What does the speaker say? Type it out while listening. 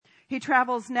He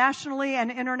travels nationally and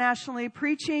internationally,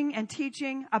 preaching and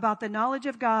teaching about the knowledge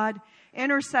of God,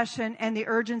 intercession, and the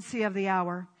urgency of the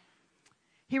hour.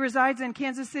 He resides in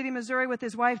Kansas City, Missouri with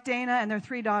his wife, Dana, and their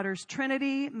 3 daughters,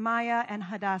 Trinity, Maya, and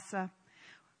Hadassah.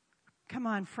 Come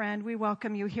on, friend. We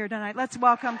welcome you here tonight. Let's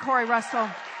welcome Corey Russell.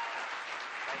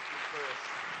 Thank you,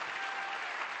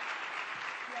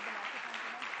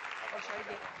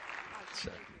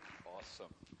 Chris.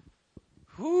 Awesome.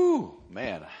 Whew,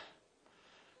 man.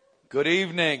 Good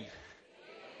evening.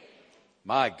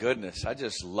 My goodness, I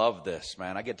just love this,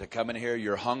 man. I get to come in here.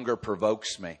 Your hunger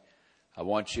provokes me. I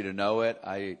want you to know it.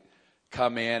 I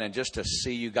come in and just to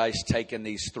see you guys taking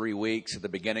these 3 weeks at the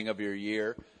beginning of your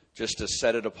year, just to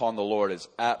set it upon the Lord is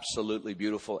absolutely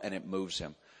beautiful, and it moves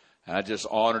Him. And I just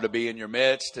honor to be in your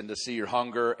midst and to see your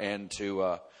hunger and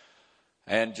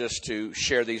just to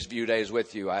share these few days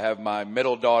with you. I have my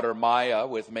middle daughter, Maya,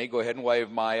 with me. Go ahead and wave,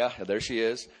 Maya. There she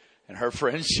is. And her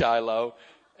friend, Shiloh.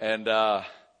 And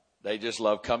they just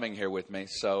love coming here with me.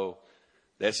 So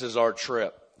this is our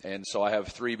trip. And so I have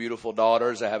 3 beautiful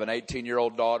daughters. I have an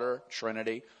 18-year-old daughter,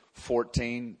 Trinity,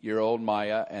 14-year-old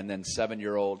Maya, and then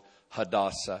 7-year-old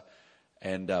Hadassah.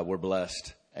 And we're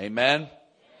blessed. Amen?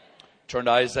 Turn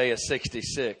to Isaiah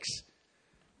 66.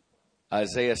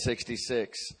 Isaiah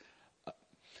 66.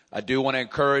 I do want to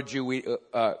encourage you.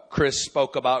 Chris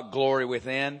spoke about glory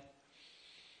within.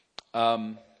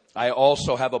 I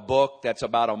also have a book that's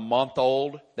about a month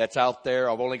old that's out there.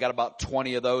 I've only got about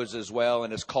 20 of those as well.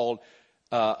 And it's called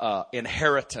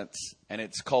Inheritance. And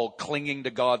it's called Clinging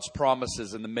to God's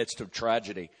Promises in the Midst of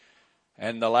Tragedy.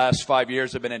 And the last 5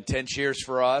 years have been intense years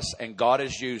for us. And God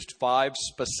has used 5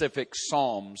 specific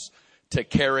Psalms to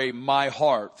carry my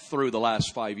heart through the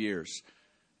last 5 years.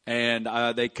 And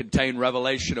they contain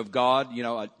revelation of God. You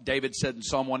know, David said in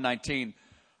Psalm 119,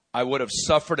 I would have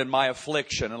suffered in my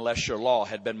affliction unless your law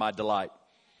had been my delight.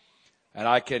 And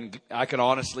I can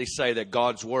honestly say that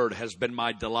God's word has been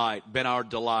my delight, been our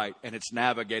delight, and it's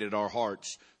navigated our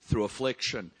hearts through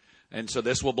affliction. And so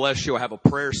this will bless you. I have a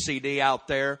prayer CD out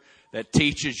there that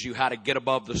teaches you how to get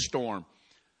above the storm.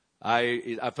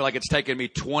 I feel like it's taken me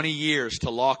 20 years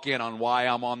to lock in on why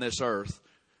I'm on this earth.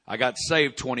 I got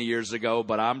saved 20 years ago,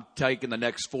 but I'm taking the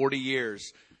next 40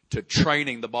 years to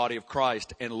training the body of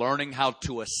Christ and learning how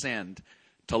to ascend,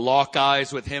 to lock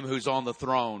eyes with Him who's on the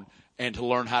throne, and to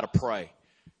learn how to pray.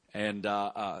 And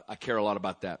I care a lot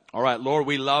about that. All right, Lord,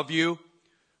 we love you.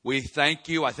 We thank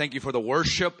you. I thank you for the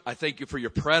worship. I thank you for your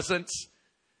presence.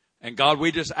 And God,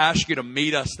 we just ask you to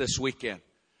meet us this weekend.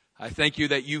 I thank you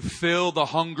that you fill the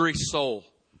hungry soul.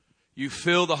 You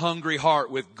fill the hungry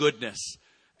heart with goodness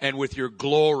and with your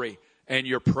glory and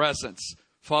your presence.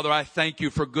 Father, I thank you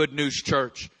for Good News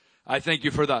Church. I thank you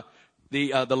for the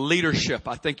leadership.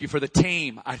 I thank you for the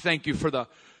team. I thank you for the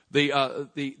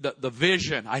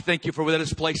vision. I thank you for where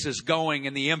this place is going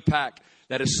and the impact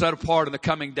that is set apart in the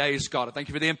coming days, God. I thank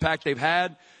you for the impact they've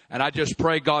had. And I just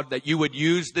pray, God, that you would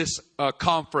use this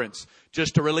conference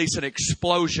just to release an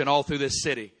explosion all through this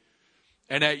city.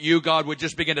 And that you, God, would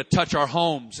just begin to touch our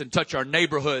homes and touch our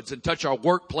neighborhoods and touch our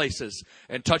workplaces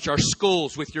and touch our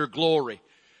schools with your glory.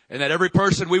 And that every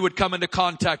person we would come into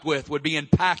contact with would be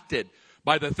impacted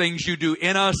by the things you do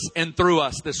in us and through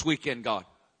us this weekend, God.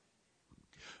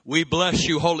 We bless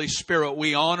you, Holy Spirit.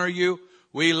 We honor you.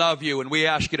 We love you. And we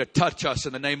ask you to touch us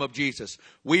in the name of Jesus.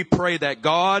 We pray that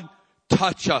God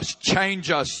touch us,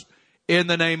 change us in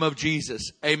the name of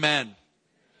Jesus. Amen.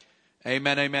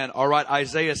 Amen, amen. All right,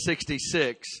 Isaiah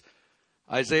 66.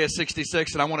 Isaiah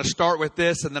 66, and I want to start with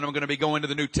this, and then I'm going to be going to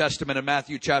the New Testament in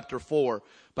Matthew chapter 4.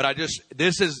 But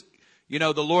this is,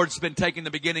 the Lord's been taking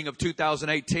the beginning of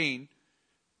 2018.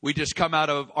 We just come out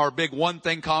of our big One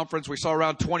Thing conference. We saw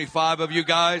around 25 of you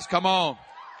guys. Come on.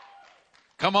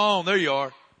 Come on, there you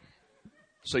are.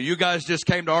 So you guys just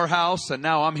came to our house, and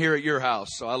now I'm here at your house.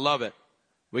 So I love it.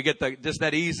 We get just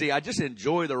that easy. I just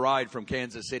enjoy the ride from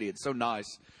Kansas City. It's so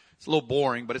nice. It's a little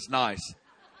boring, but it's nice.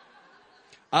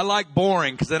 I like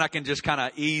boring because then I can just kind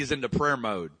of ease into prayer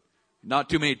mode. Not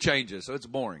too many changes, so it's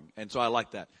boring. And so I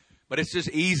like that. But it's just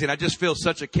easy, and I just feel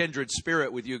such a kindred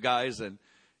spirit with you guys, and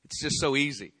it's just so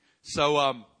easy.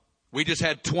 So we just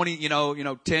had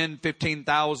 10,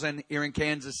 15,000 here in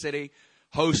Kansas City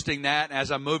hosting that. And as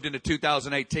I moved into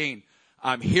 2018,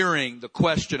 I'm hearing the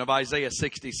question of Isaiah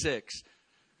 66.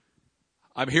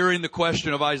 I'm hearing the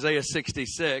question of Isaiah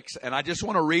 66, and I just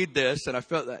want to read this, and I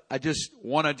felt that I just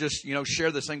want to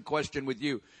share the same question with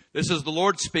you. This is the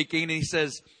Lord speaking, and He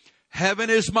says, "Heaven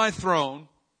is my throne,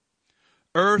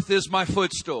 earth is my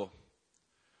footstool.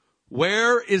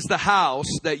 Where is the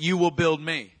house that you will build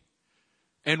me?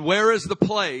 And where is the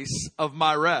place of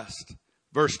my rest?"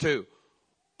 Verse 2,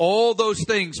 All those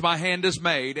things my hand has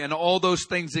made, and all those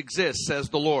things exist, says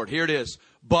the Lord. Here it is.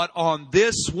 But on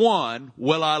this one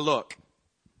will I look.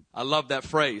 I love that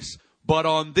phrase. But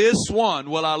on this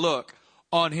one will I look,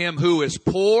 on him who is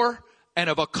poor and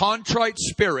of a contrite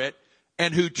spirit,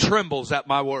 and who trembles at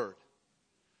my word.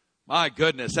 My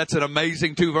goodness, that's an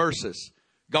amazing 2 verses.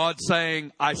 God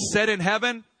saying, I sat in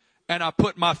heaven and I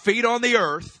put my feet on the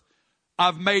earth.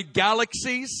 I've made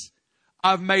galaxies.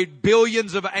 I've made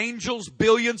billions of angels,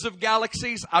 billions of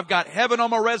galaxies. I've got heaven on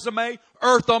my resume,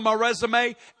 earth on my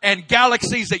resume, and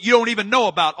galaxies that you don't even know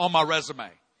about on my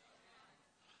resume.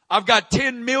 I've got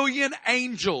 10 million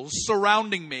angels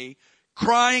surrounding me,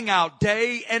 crying out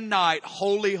day and night,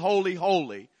 holy, holy,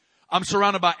 holy. I'm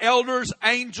surrounded by elders,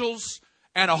 angels,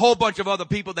 and a whole bunch of other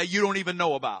people that you don't even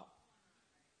know about.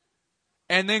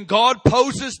 And then God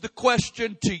poses the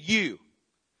question to you.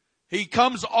 He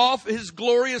comes off his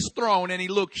glorious throne and he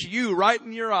looks you right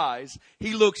in your eyes.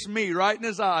 He looks me right in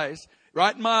his eyes,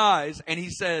 right in my eyes. And he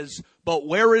says, but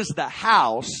where is the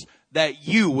house that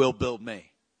you will build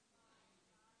me?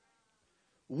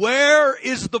 Where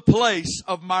is the place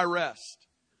of my rest?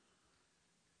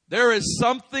 There is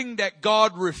something that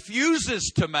God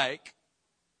refuses to make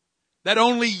that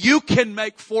only you can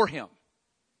make for him.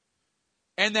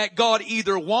 And that God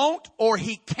either won't or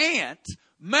he can't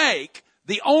make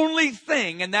the only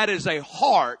thing, and that is a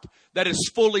heart that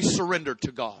is fully surrendered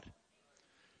to God.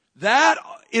 That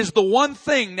is the one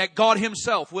thing that God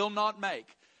himself will not make.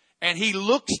 And he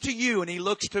looks to you and he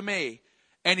looks to me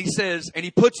and he says, and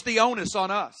he puts the onus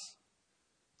on us.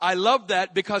 I love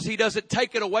that because he doesn't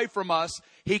take it away from us.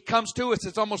 He comes to us.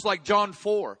 It's almost like John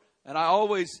 4. And I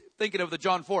always thinking of the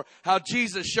John 4, how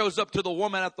Jesus shows up to the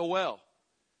woman at the well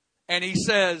and he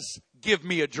says, give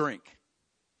me a drink.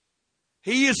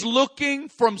 He is looking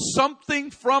from something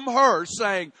from her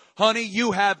saying, honey,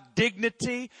 you have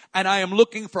dignity and I am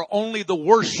looking for only the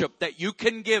worship that you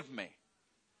can give me.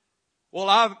 Well,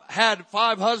 I've had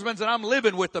 5 husbands and I'm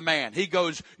living with the man. He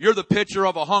goes, you're the picture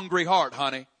of a hungry heart,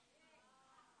 honey.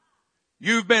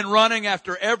 You've been running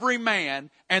after every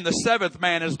man and the 7th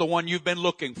man is the one you've been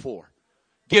looking for.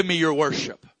 Give me your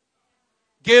worship.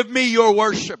 Give me your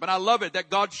worship. And I love it that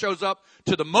God shows up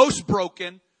to the most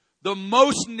broken, the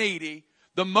most needy,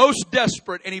 the most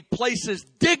desperate, and he places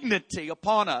dignity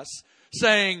upon us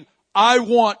saying, I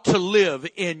want to live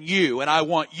in you and I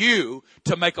want you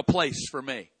to make a place for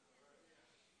me.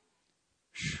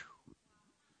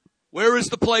 Where is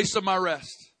the place of my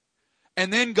rest?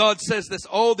 And then God says this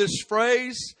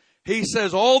phrase, he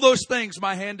says, all those things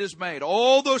my hand has made,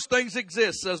 all those things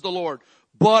exist, says the Lord.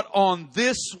 But on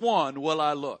this one will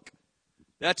I look.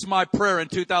 That's my prayer in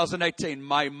 2018.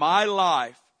 May my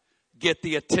life get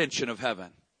the attention of heaven.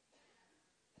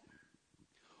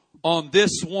 On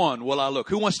this one will I look.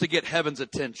 Who wants to get heaven's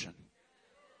attention?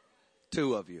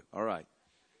 2 of you. All right.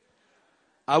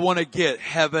 I want to get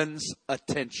heaven's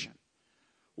attention.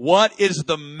 What is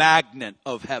the magnet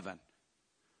of heaven?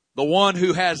 The one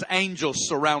who has angels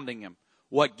surrounding him.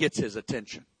 What gets his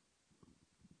attention?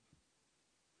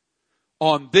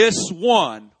 On this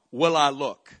one will I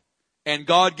look. And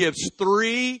God gives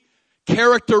 3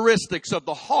 characteristics of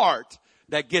the heart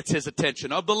that gets his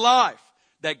attention, of the life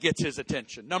that gets his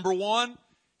attention. Number 1,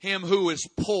 him who is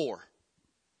poor.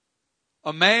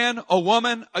 A man, a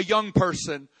woman, a young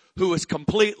person who is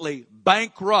completely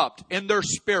bankrupt in their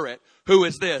spirit. Who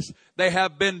is this? They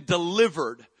have been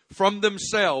delivered from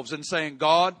themselves and saying,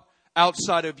 God,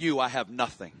 outside of you, I have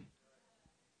nothing.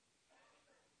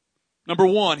 Number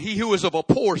 1, he who is of a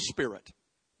poor spirit.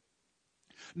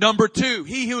 Number 2,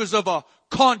 he who is of a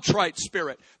contrite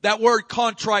spirit. That word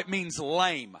contrite means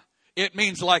lame. It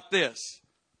means like this.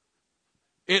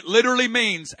 It literally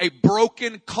means a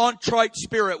broken, contrite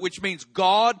spirit, which means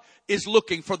God is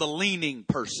looking for the leaning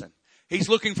person. He's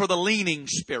looking for the leaning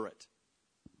spirit.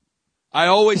 I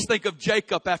always think of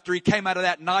Jacob after he came out of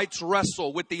that night's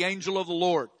wrestle with the angel of the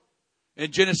Lord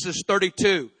in Genesis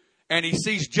 32. And he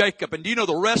sees Jacob. And do you know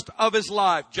the rest of his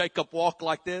life, Jacob walked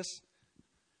like this?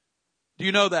 Do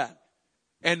you know that?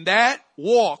 And that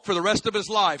walk for the rest of his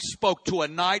life spoke to a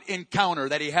night encounter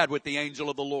that he had with the angel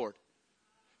of the Lord.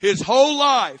 His whole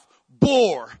life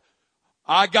bore,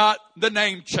 I got the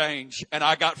name change and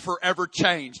I got forever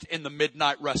changed in the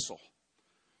midnight wrestle.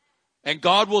 And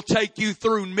God will take you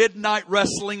through midnight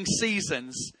wrestling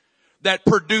seasons that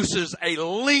produces a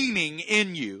leaning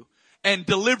in you and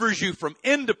delivers you from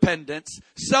independence,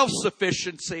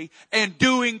 self-sufficiency, and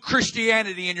doing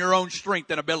Christianity in your own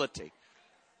strength and ability.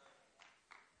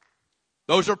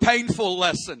 Those are painful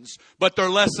lessons, but they're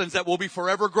lessons that we'll be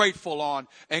forever grateful on.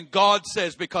 And God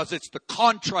says because it's the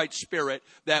contrite spirit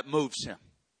that moves him.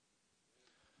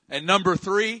 And number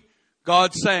 3,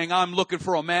 God's saying, I'm looking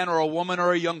for a man or a woman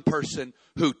or a young person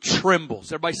who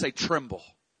trembles. Everybody say tremble.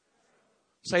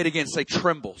 Say it again. Say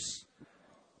trembles.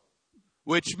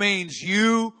 Which means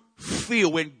you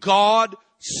feel when God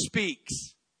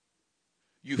speaks,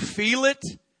 you feel it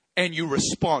and you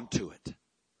respond to it.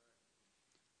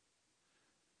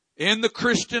 In the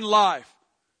Christian life,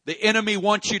 the enemy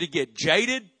wants you to get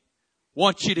jaded,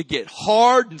 wants you to get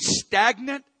hard and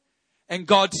stagnant. And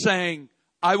God's saying,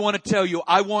 I want to tell you,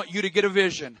 I want you to get a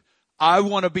vision. I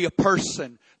want to be a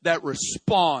person that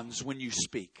responds when you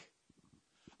speak.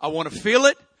 I want to feel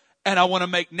it, and I want to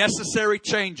make necessary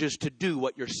changes to do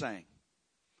what you're saying.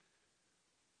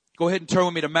 Go ahead and turn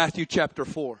with me to Matthew chapter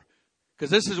 4.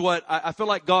 Because this is what I feel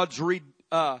like God's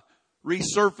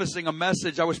resurfacing a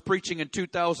message I was preaching in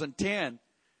 2010.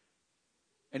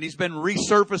 And He's been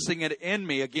resurfacing it in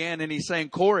me again. And He's saying,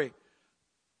 Corey,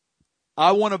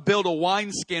 I want to build a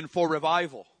wineskin for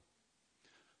revival.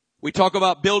 We talk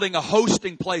about building a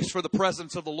hosting place for the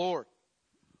presence of the Lord.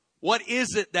 What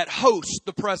is it that hosts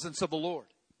the presence of the Lord?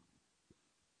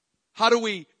 How do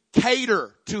we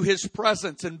cater to His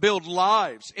presence and build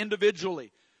lives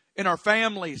individually, in our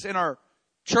families, in our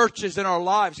churches, in our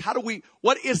lives?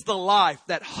 What is the life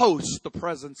that hosts the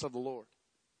presence of the Lord?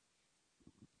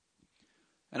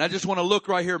 And I just want to look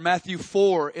right here, Matthew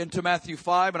 4 into Matthew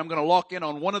 5, and I'm going to lock in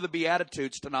on one of the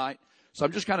Beatitudes tonight. So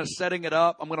I'm just kind of setting it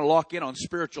up. I'm going to lock in on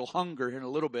spiritual hunger here in a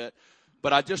little bit.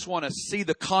 But I just want to see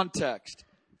the context.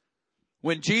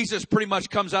 When Jesus pretty much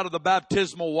comes out of the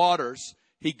baptismal waters,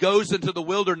 He goes into the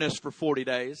wilderness for 40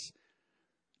 days.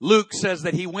 Luke says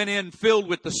that He went in filled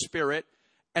with the Spirit.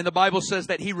 And the Bible says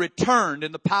that He returned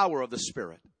in the power of the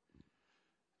Spirit.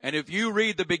 And if you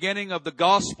read the beginning of the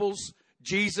Gospels,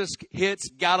 Jesus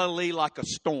hits Galilee like a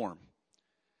storm.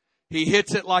 He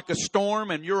hits it like a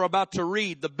storm, and you're about to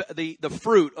read the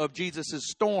fruit of Jesus'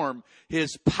 storm,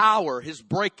 His power, His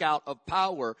breakout of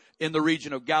power in the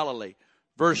region of Galilee.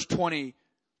 Verse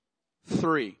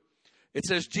 23. It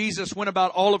says, Jesus went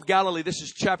about all of Galilee. This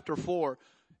is chapter 4.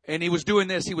 And He was doing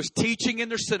this. He was teaching in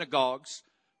their synagogues,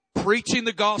 preaching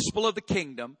the gospel of the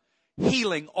kingdom,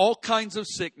 healing all kinds of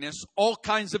sickness, all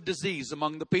kinds of disease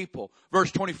among the people.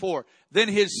 Verse 24. Then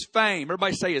His fame,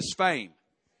 everybody say His fame,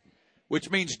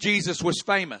 which means Jesus was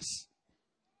famous,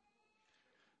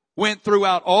 went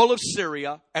throughout all of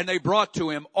Syria, and they brought to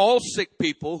Him all sick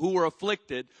people who were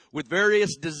afflicted with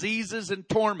various diseases and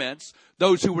torments,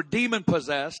 those who were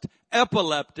demon-possessed,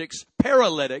 epileptics,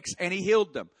 paralytics, and He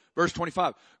healed them. Verse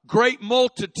 25. Great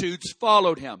multitudes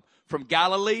followed Him from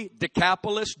Galilee,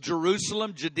 Decapolis,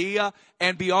 Jerusalem, Judea,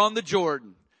 and beyond the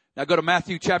Jordan. Now go to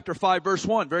Matthew chapter 5, verse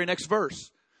 1, very next verse.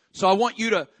 So I want you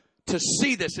to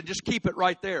see this and just keep it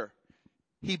right there.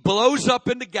 He blows up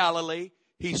into Galilee.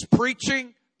 He's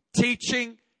preaching,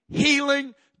 teaching,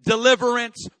 healing,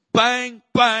 deliverance, bang,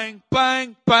 bang,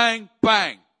 bang, bang,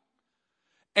 bang.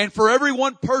 And for every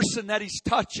one person that He's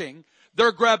touching,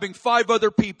 they're grabbing 5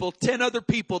 other people, 10 other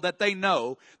people that they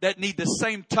know that need the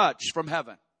same touch from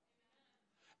heaven.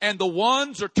 And the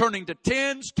ones are turning to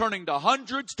tens, turning to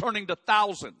hundreds, turning to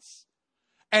thousands.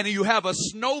 And you have a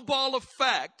snowball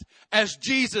effect as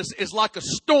Jesus is like a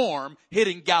storm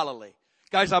hitting Galilee.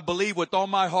 Guys, I believe with all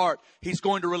my heart, He's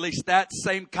going to release that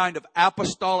same kind of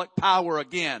apostolic power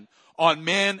again on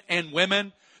men and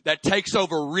women that takes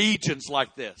over regions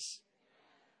like this.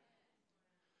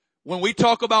 When we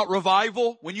talk about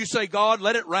revival, when you say, God,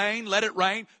 let it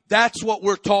rain, that's what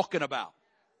we're talking about.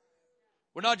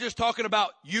 We're not just talking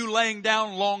about you laying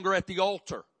down longer at the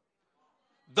altar,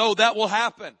 though that will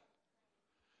happen.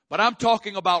 But I'm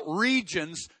talking about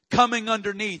regions coming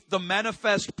underneath the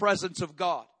manifest presence of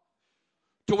God,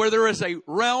 to where there is a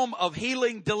realm of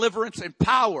healing, deliverance, and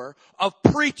power of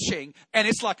preaching, and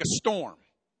it's like a storm.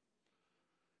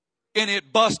 And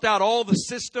it busts out all the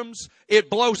systems, it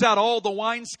blows out all the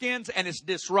wineskins, and it's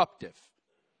disruptive.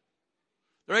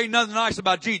 There ain't nothing nice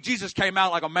about Jesus. Jesus came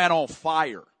out like a man on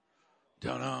fire.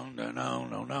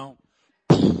 No.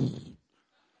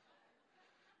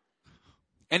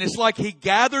 And it's like He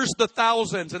gathers the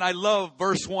thousands. And I love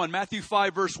verse 1, Matthew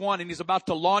 5 verse 1. And He's about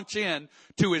to launch in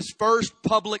to His first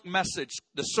public message,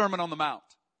 the Sermon on the Mount.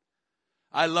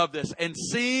 I love this. And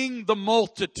seeing the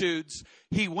multitudes,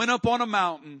 He went up on a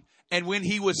mountain. And when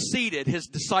He was seated, His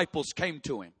disciples came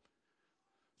to Him.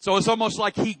 So it's almost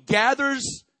like He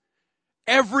gathers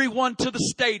everyone to the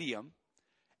stadium.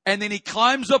 And then He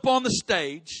climbs up on the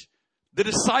stage. The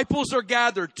disciples are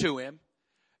gathered to Him.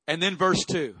 And then verse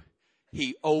 2.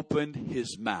 He opened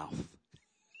His mouth.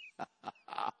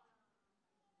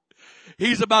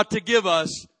 He's about to give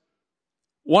us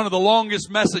one of the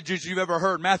longest messages you've ever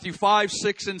heard. Matthew 5,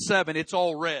 6, and 7. It's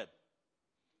all red.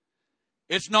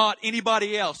 It's not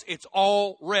anybody else. It's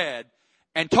all red.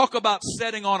 And talk about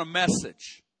setting on a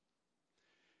message.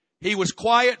 He was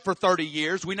quiet for 30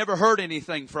 years. We never heard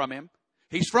anything from him.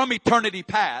 He's from eternity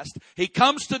past. He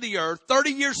comes to the earth,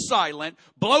 30 years silent,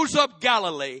 blows up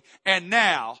Galilee, and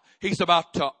now he's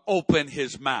about to open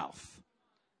his mouth.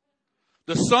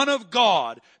 The Son of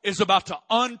God is about to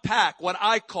unpack what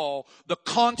I call the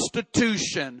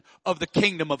constitution of the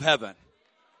kingdom of heaven.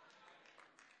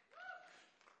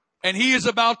 And he is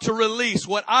about to release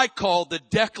what I call the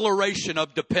declaration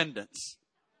of dependence.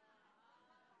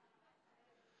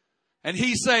 And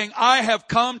he's saying, I have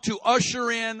come to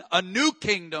usher in a new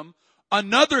kingdom,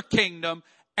 another kingdom,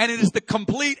 and it is the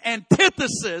complete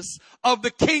antithesis of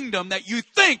the kingdom that you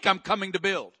think I'm coming to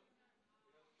build.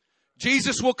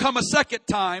 Jesus will come a second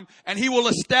time and he will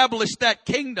establish that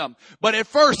kingdom. But at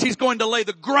first he's going to lay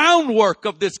the groundwork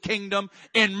of this kingdom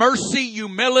in mercy,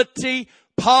 humility,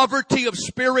 poverty of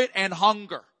spirit, and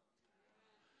hunger.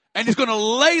 And he's going to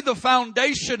lay the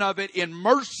foundation of it in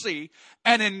mercy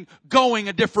and in going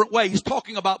a different way. He's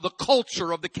talking about the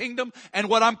culture of the kingdom and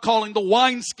what I'm calling the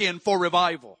wineskin for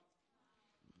revival.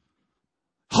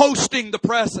 Hosting the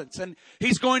presence. And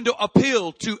he's going to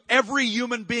appeal to every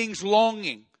human being's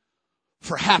longing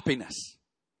for happiness.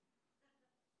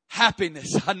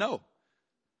 Happiness, I know.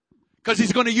 Because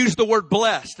he's going to use the word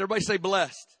blessed. Everybody say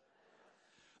blessed.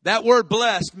 That word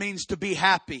blessed means to be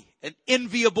happy, an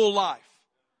enviable life.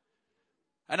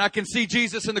 And I can see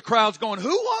Jesus in the crowds going,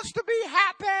 who wants to be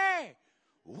happy?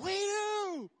 We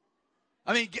do.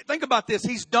 I mean, think about this.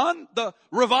 He's done the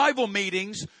revival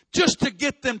meetings just to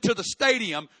get them to the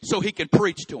stadium so he can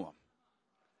preach to them.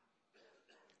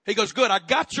 He goes, good, I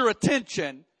got your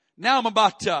attention. Now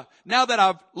now that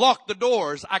I've locked the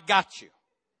doors, I got you.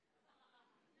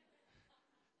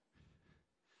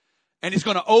 And he's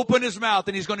going to open his mouth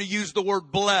and he's going to use the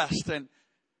word blessed. And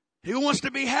who wants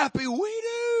to be happy? We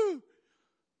do.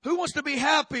 Who wants to be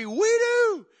happy? We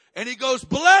do. And he goes,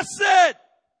 blessed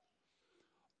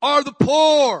are the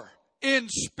poor in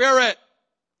spirit,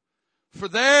 for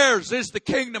theirs is the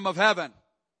kingdom of heaven.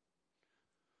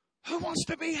 Who wants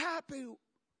to be happy?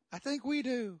 I think we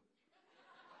do.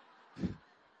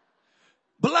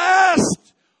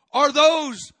 Blessed are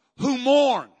those who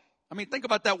mourn. I mean, think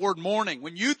about that word mourning.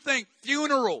 When you think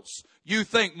funerals, you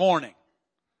think mourning.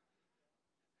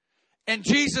 And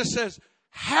Jesus says,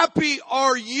 happy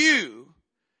are you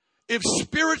if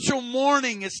spiritual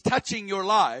mourning is touching your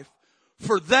life,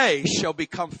 for they shall be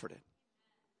comforted.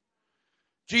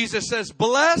 Jesus says,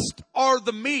 blessed are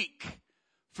the meek,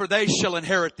 for they shall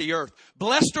inherit the earth.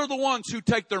 Blessed are the ones who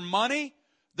take their money,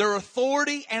 their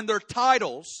authority, and their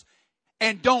titles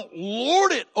and don't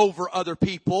lord it over other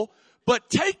people, but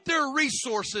take their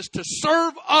resources to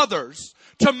serve others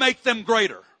to make them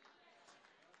greater.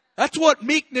 That's what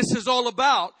meekness is all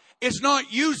about. It's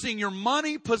not using your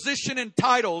money, position, and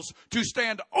titles to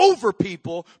stand over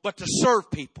people, but to serve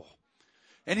people.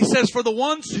 And he says, for the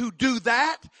ones who do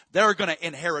that, they're going to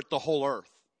inherit the whole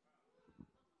earth.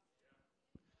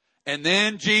 And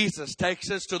then Jesus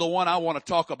takes us to the one I want to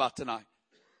talk about tonight.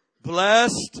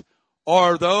 Blessed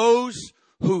are those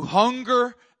who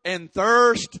hunger and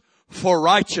thirst for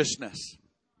righteousness.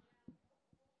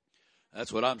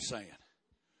 That's what I'm saying.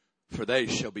 For they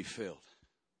shall be filled.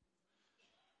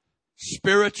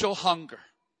 Spiritual hunger.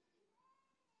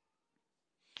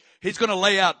 He's going to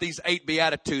lay out these 8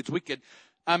 Beatitudes.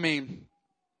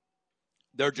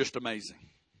 They're just amazing.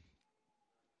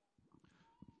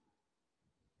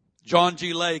 John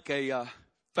G. Lake, a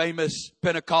famous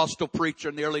Pentecostal preacher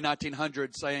in the early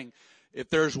 1900s, saying, if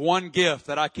there's one gift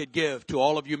that I could give to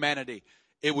all of humanity,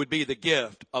 it would be the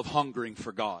gift of hungering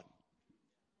for God.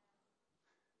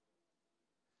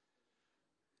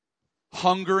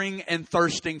 Hungering and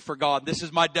thirsting for God. This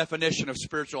is my definition of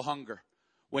spiritual hunger.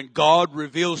 When God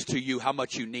reveals to you how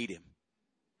much you need Him.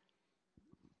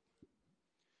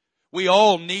 We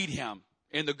all need Him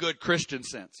in the good Christian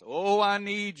sense. Oh, I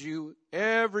need you.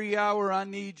 Every hour I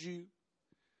need you.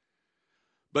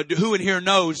 But who in here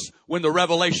knows when the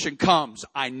revelation comes,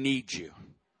 I need you?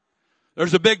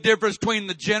 There's a big difference between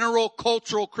the general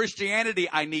cultural Christianity,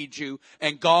 I need you,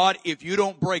 and God, if you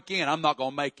don't break in, I'm not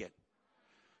going to make it.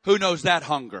 Who knows that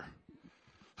hunger?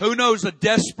 Who knows a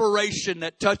desperation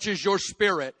that touches your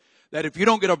spirit that if you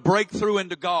don't get a breakthrough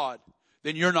into God,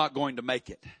 then you're not going to make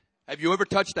it? Have you ever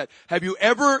touched that? Have you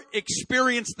ever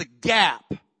experienced the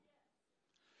gap?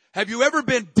 Have you ever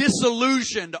been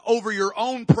disillusioned over your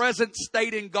own present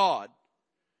state in God?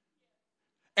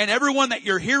 And everyone that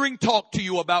you're hearing talk to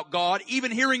you about God,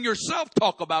 even hearing yourself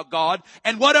talk about God,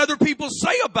 and what other people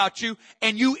say about you,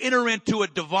 and you enter into a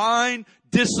divine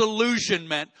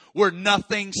disillusionment where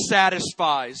nothing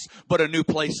satisfies but a new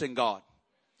place in God.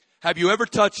 Have you ever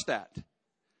touched that?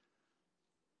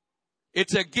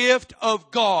 It's a gift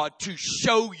of God to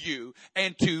show you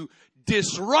and to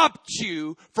disrupt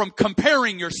you from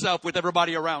comparing yourself with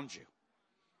everybody around you.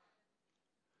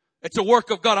 It's a work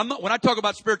of God. When I talk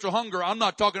about spiritual hunger, I'm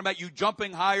not talking about you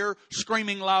jumping higher,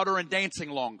 screaming louder, and dancing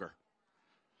longer.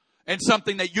 And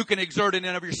something that you can exert in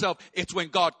and of yourself. It's when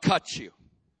God cuts you.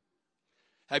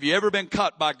 Have you ever been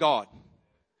cut by God?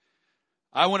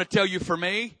 I want to tell you, for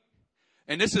me,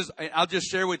 and I'll just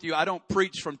share with you, I don't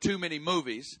preach from too many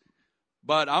movies,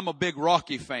 but I'm a big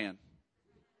Rocky fan.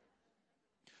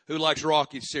 Who likes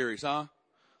Rocky series, huh?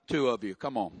 2 of you.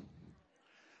 Come on.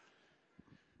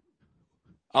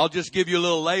 I'll just give you a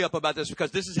little layup about this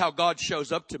because this is how God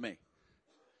shows up to me.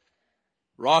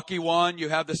 Rocky 1, you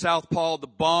have the southpaw, the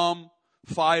bum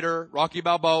fighter, Rocky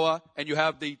Balboa, and you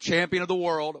have the champion of the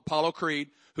world, Apollo Creed,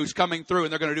 who's coming through,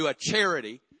 and they're going to do a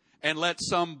charity and let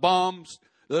some bums,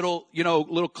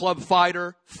 little club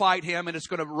fighter fight him, and it's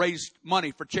going to raise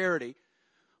money for charity.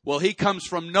 Well, he comes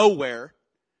from nowhere.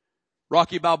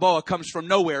 Rocky Balboa comes from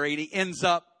nowhere, and he ends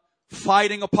up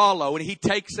fighting Apollo, and he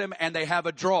takes him, and they have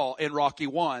a draw in Rocky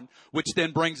 1, which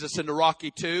then brings us into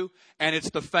Rocky 2, and it's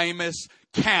the famous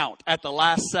count at the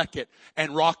last second,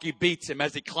 and Rocky beats him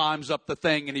as he climbs up the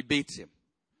thing, and he beats him.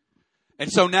 And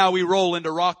so now we roll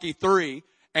into Rocky 3,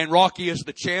 and Rocky is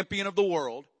the champion of the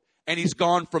world, and he's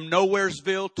gone from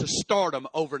Nowheresville to stardom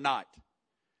overnight.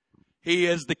 He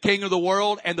is the king of the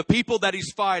world, and the people that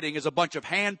he's fighting is a bunch of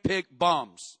hand-picked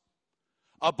bums.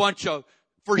 A bunch of,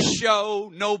 for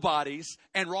show, nobodies,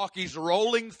 and Rocky's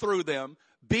rolling through them,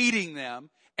 beating them,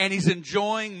 and he's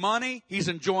enjoying money, he's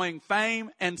enjoying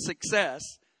fame and success.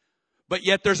 But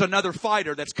yet there's another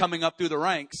fighter that's coming up through the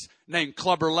ranks named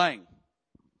Clubber Lang.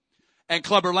 And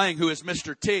Clubber Lang, who is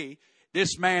Mr. T,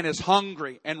 this man is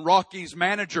hungry, and Rocky's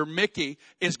manager, Mickey,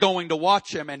 is going to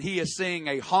watch him, and he is seeing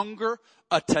a hunger,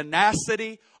 a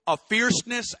tenacity, a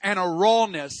fierceness, and a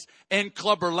rawness in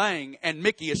Clubber Lang, and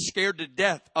Mickey is scared to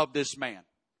death of this man.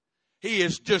 He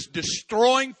is just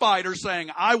destroying fighters,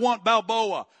 saying, I want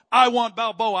Balboa, I want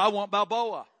Balboa, I want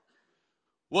Balboa.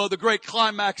 Well, the great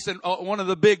climax and one of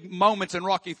the big moments in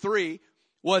Rocky 3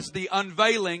 was the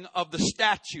unveiling of the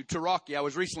statue to Rocky. I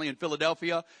was recently in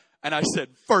Philadelphia, and I said,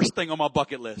 first thing on my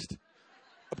bucket list,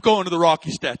 I'm going to the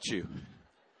Rocky statue.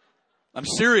 I'm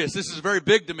serious. This is very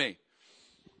big to me.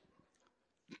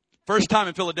 First time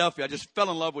in Philadelphia, I just fell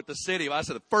in love with the city. I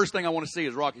said, the first thing I want to see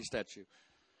is Rocky statue.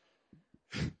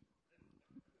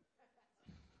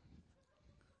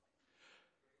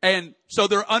 And so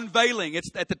they're unveiling. It's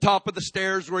at the top of the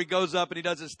stairs where he goes up and he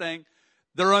does his thing.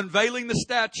 They're unveiling the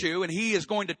statue, and he is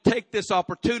going to take this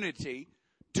opportunity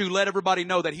to let everybody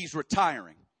know that he's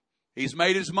retiring. He's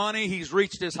made his money. He's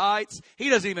reached his heights. He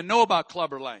doesn't even know about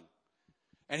Clubber Lang.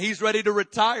 And he's ready to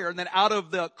retire. And then out of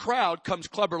the crowd comes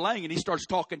Clubber Lang, and he starts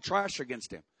talking trash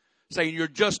against him. Saying, you're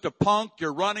just a punk.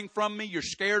 You're running from me. You're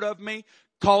scared of me.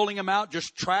 Calling him out,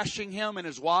 just trashing him and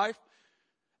his wife.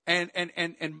 And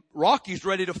Rocky's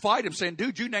ready to fight him, saying,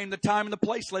 dude, you name the time and the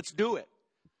place. Let's do it.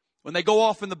 When they go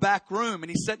off in the back room, and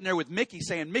he's sitting there with Mickey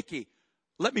saying, Mickey,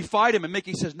 let me fight him. And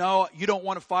Mickey says, no, you don't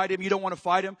want to fight him. You don't want to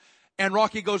fight him. And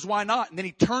Rocky goes, why not? And then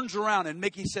he turns around, and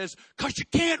Mickey says, because you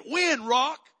can't win,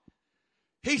 Rock.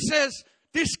 He says,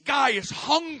 this guy is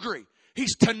hungry.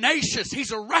 He's tenacious.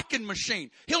 He's a wrecking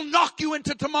machine. He'll knock you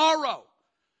into tomorrow.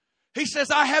 He says,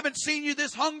 I haven't seen you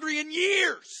this hungry in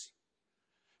years.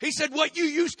 He said, what you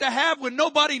used to have when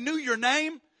nobody knew your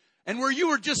name and where you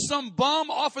were just some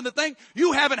bum off in the thing,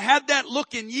 you haven't had that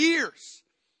look in years.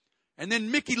 And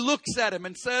then Mickey looks at him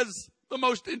and says the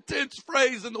most intense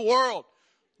phrase in the world.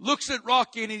 Looks at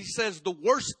Rocky and he says, the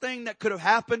worst thing that could have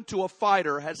happened to a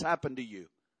fighter has happened to you.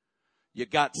 You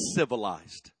got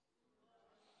civilized.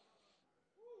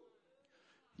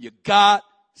 You got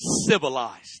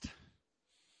civilized.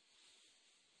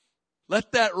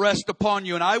 Let that rest upon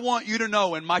you. And I want you to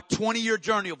know, in my 20-year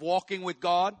journey of walking with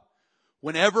God,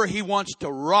 whenever He wants to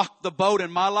rock the boat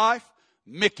in my life,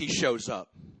 Mickey shows up.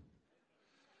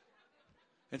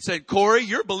 And said, Corey,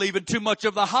 you're believing too much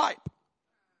of the hype.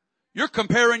 You're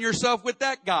comparing yourself with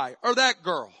that guy or that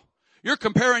girl. You're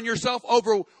comparing yourself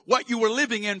over what you were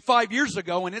living in 5 years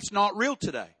ago, and it's not real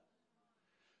today.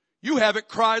 You haven't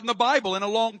cried in the Bible in a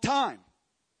long time.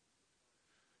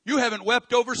 You haven't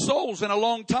wept over souls in a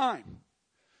long time.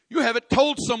 You haven't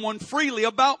told someone freely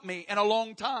about me in a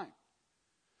long time.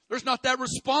 There's not that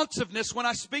responsiveness when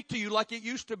I speak to you like it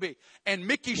used to be. And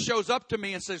Mickey shows up to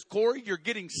me and says, Corey, you're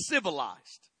getting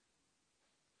civilized.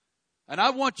 And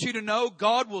I want you to know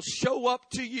God will show up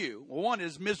to you. Well, one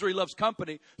is misery loves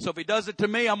company. So if He does it to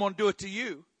me, I'm going to do it to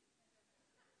you.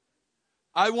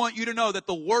 I want you to know that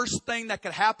the worst thing that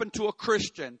could happen to a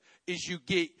Christian is you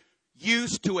get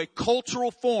used to a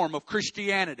cultural form of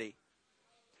Christianity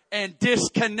and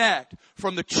disconnect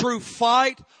from the true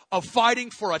fight of fighting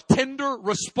for a tender,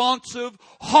 responsive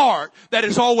heart that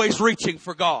is always reaching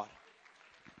for God.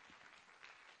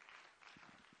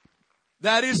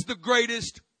 That's the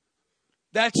greatest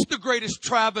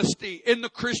travesty in the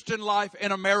Christian life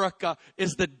in America,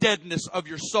 is the deadness of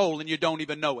your soul and you don't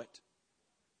even know it.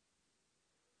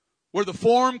 Where the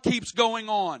form keeps going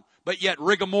on, but yet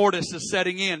rigor mortis is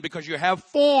setting in because you have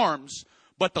forms,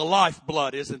 but the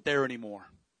lifeblood isn't there anymore.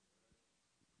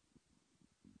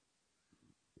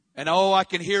 And oh, I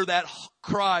can hear that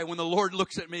cry when the Lord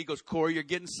looks at me. He goes, Corey, you're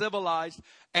getting civilized.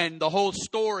 And the whole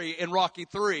story in Rocky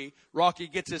 3, Rocky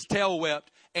gets his tail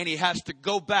whipped and he has to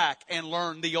go back and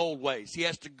learn the old ways. He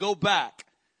has to go back.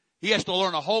 He has to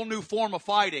learn a whole new form of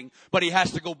fighting, but he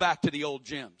has to go back to the old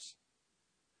gyms.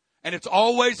 And it's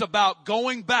always about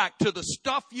going back to the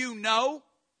stuff you know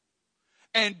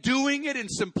and doing it in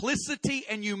simplicity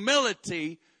and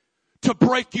humility to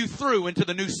break you through into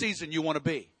the new season you want to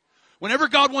be. Whenever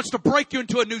God wants to break you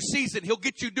into a new season, He'll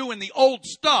get you doing the old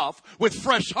stuff with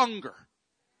fresh hunger.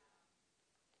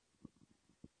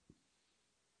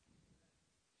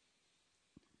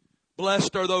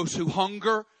 Blessed are those who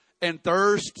hunger and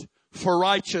thirst for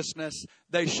righteousness,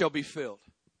 they shall be filled.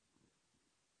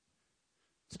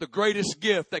 It's the greatest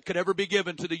gift that could ever be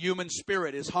given to the human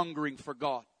spirit, is hungering for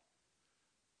God.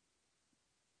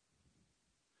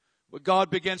 When God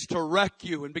begins to wreck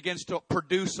you and begins to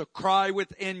produce a cry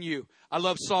within you. I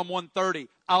love Psalm 130.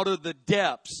 Out of the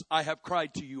depths I have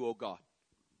cried to you, O God.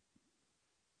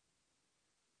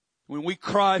 When we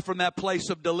cry from that place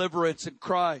of deliverance and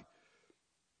cry,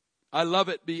 I love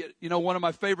it. You know, one of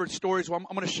my favorite stories, well,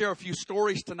 I'm going to share a few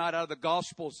stories tonight out of the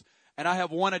Gospels. And I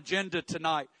have one agenda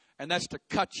tonight, and that's to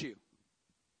cut you.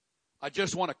 I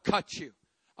just want to cut you.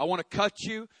 I want to cut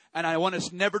you, and I want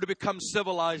us never to become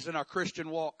civilized in our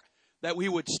Christian walk. That we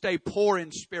would stay poor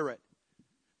in spirit.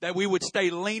 That we would stay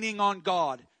leaning on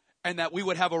God. And that we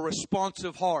would have a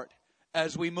responsive heart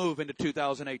as we move into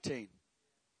 2018.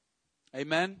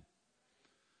 Amen?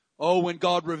 Oh, when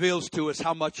God reveals to us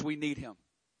how much we need Him.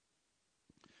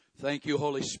 Thank you,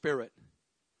 Holy Spirit.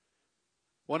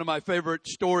 One of my favorite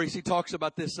stories, he talks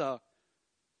about this,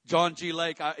 John G.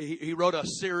 Lake. He wrote a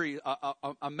series,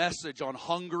 a message on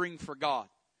hungering for God.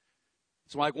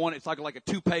 It's like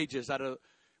 2 pages out of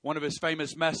one of his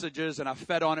famous messages, and I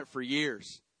fed on it for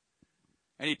years.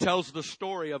 And he tells the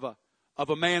story of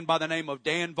a man by the name of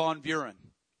Dan Von Buren.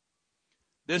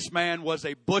 This man was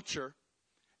a butcher,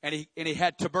 and he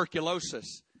had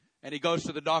tuberculosis. And he goes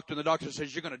to the doctor, and the doctor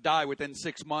says, you're going to die within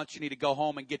 6 months. You need to go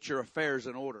home and get your affairs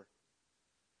in order.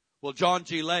 Well, John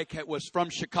G. Lake was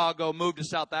from Chicago, moved to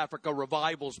South Africa,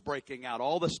 revivals breaking out.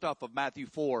 All the stuff of Matthew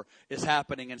 4 is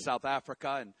happening in South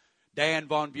Africa, and Dan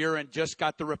Von Buren just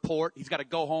got the report. He's got to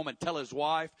go home and tell his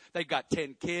wife. They've got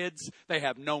 10 kids. They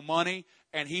have no money,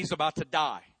 and he's about to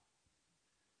die.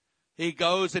 He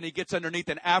goes and he gets underneath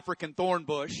an African thorn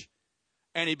bush,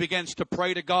 and he begins to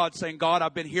pray to God, saying, God,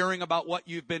 I've been hearing about what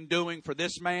you've been doing for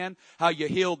this man, how you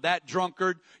healed that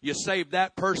drunkard, you saved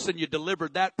that person, you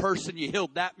delivered that person, you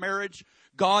healed that marriage.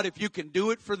 God, if you can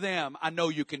do it for them, I know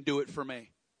you can do it for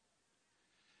me.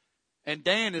 And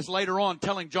Dan is later on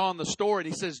telling John the story,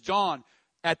 and he says, John,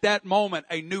 at that moment,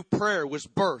 a new prayer was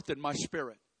birthed in my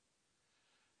spirit.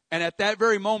 And at that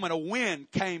very moment, a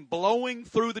wind came blowing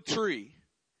through the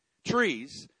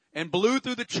trees, and blew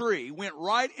through the tree, went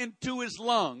right into his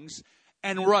lungs,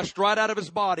 and rushed right out of his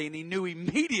body. And he knew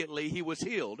immediately he was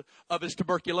healed of his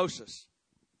tuberculosis.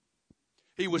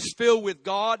 He was filled with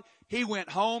God. He went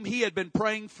home. He had been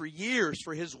praying for years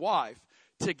for his wife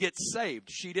to get saved.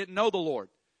 She didn't know the Lord.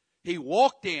 He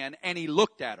walked in and he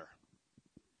looked at her.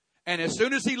 And as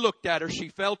soon as he looked at her, she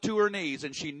fell to her knees,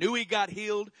 and she knew he got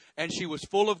healed, and she was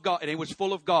full of God, and he was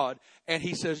full of God. And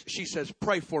she says,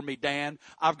 pray for me, Dan.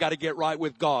 I've got to get right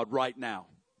with God right now.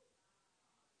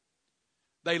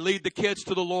 They lead the kids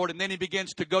to the Lord, and then he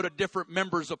begins to go to different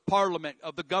members of parliament,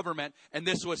 of the government, and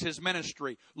this was his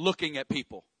ministry, looking at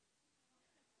people.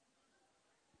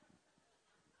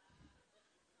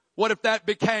 What if that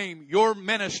became your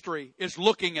ministry, is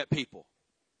looking at people?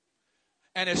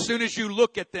 And as soon as you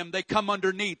look at them, they come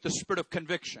underneath the spirit of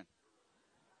conviction.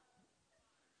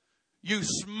 You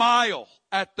smile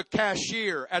at the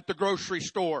cashier at the grocery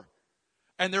store,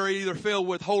 and they're either filled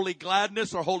with holy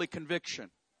gladness or holy conviction.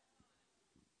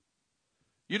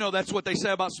 You know, that's what they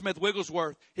say about Smith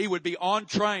Wigglesworth. He would be on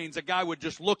trains. A guy would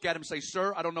just look at him and say,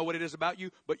 "Sir, I don't know what it is about you,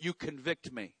 but you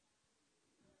convict me."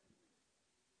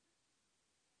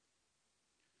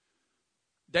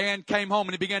 Dan came home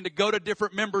and he began to go to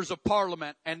different members of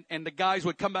Parliament, and the guys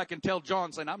would come back and tell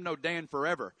John, saying, "I've known Dan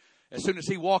forever." As soon as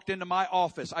he walked into my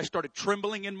office, I started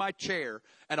trembling in my chair,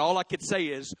 and all I could say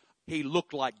is, he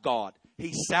looked like God.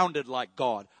 He sounded like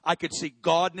God. I could see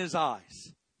God in his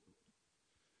eyes.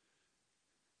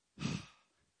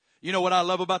 You know what I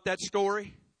love about that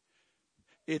story?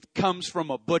 It comes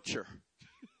from a butcher.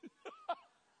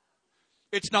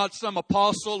 It's not some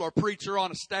apostle or preacher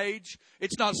on a stage.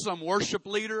 It's not some worship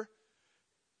leader.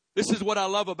 This is what I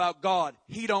love about God.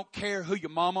 He don't care who your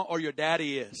mama or your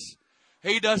daddy is.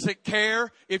 He doesn't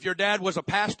care if your dad was a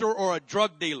pastor or a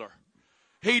drug dealer.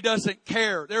 He doesn't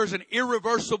care. There's an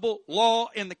irreversible law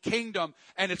in the kingdom,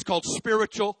 and it's called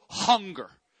spiritual hunger.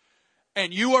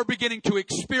 And you are beginning to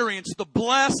experience the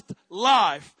blessed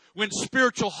life when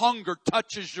spiritual hunger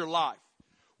touches your life.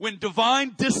 When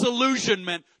divine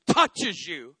disillusionment touches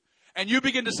you, and you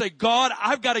begin to say, "God,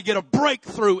 I've got to get a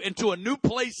breakthrough into a new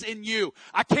place in you.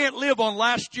 I can't live on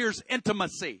last year's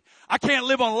intimacy. I can't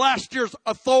live on last year's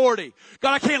authority.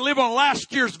 God, I can't live on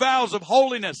last year's vows of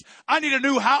holiness. I need a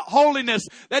new holiness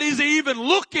that isn't even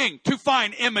looking to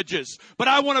find images. But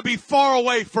I want to be far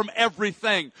away from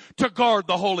everything to guard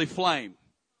the holy flame."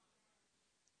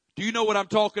 Do you know what I'm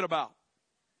talking about?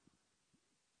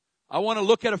 I want to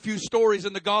look at a few stories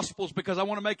in the Gospels because I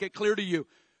want to make it clear to you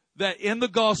that in the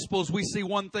Gospels we see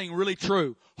one thing really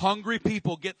true. Hungry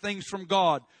people get things from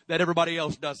God that everybody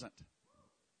else doesn't.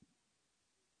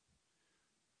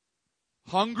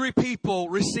 Hungry people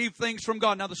receive things from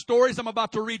God. Now, the stories I'm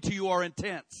about to read to you are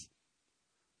intense.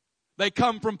 They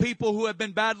come from people who have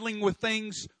been battling with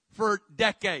things for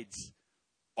decades.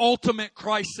 Ultimate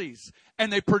crises.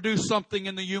 And they produce something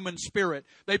in the human spirit.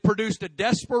 They produced a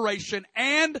desperation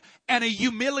and a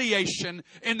humiliation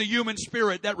in the human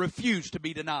spirit that refused to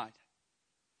be denied.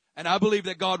 And I believe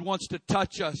that God wants to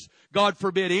touch us. God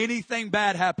forbid anything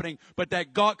bad happening, but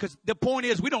that God, because the point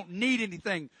is we don't need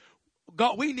anything.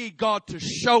 God, we need God to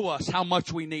show us how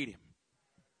much we need Him.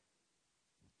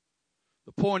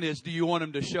 The point is, do you want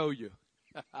Him to show you?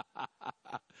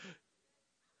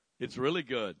 It's really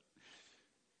good.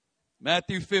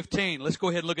 Matthew 15. Let's go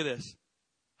ahead and look at this.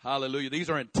 Hallelujah. These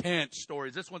are intense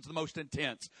stories. This one's the most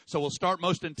intense. So we'll start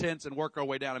most intense and work our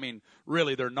way down. I mean,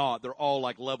 really, they're not. They're all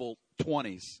like level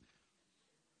 20s.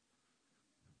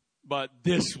 But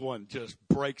this one just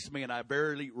breaks me, and I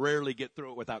rarely get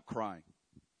through it without crying.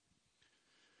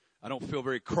 I don't feel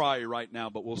very cry right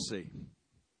now, but we'll see.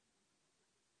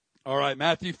 All right,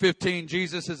 Matthew 15.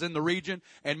 Jesus is in the region,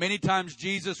 and many times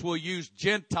Jesus will use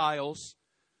Gentiles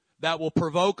that will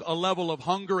provoke a level of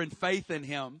hunger and faith in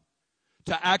Him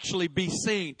to actually be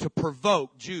seen, to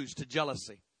provoke Jews to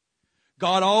jealousy.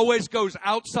 God always goes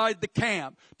outside the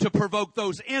camp to provoke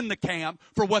those in the camp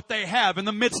for what they have in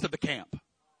the midst of the camp.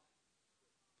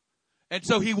 And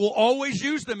so He will always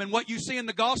use them. And what you see in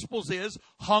the Gospels is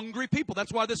hungry people.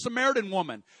 That's why the Samaritan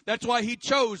woman, that's why He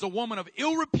chose a woman of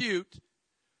ill repute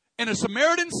in a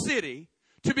Samaritan city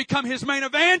to become His main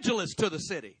evangelist to the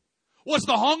city. Was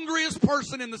the hungriest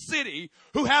person in the city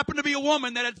who happened to be a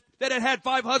woman that had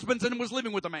 5 husbands and was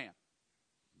living with a man.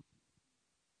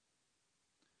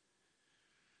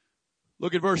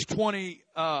 Look at verse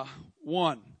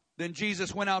 21. Then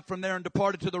Jesus went out from there and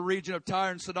departed to the region of Tyre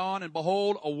and Sidon. And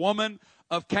behold, a woman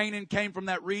of Canaan came from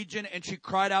that region, and she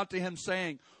cried out to Him,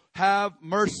 saying, "Have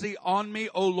mercy on me,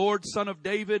 O Lord, Son of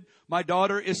David. My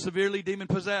daughter is severely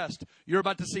demon-possessed." You're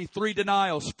about to see 3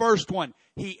 denials. First one,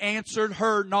 He answered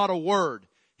her not a word.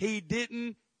 He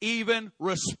didn't even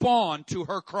respond to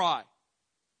her cry.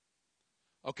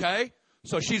 Okay?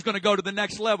 So she's going to go to the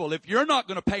next level. If you're not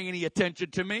going to pay any attention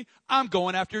to me, I'm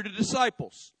going after the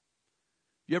disciples.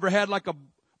 You ever had like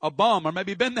a bum, or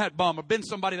maybe been that bum, or been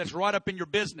somebody that's right up in your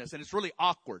business, and it's really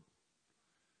awkward?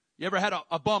 You ever had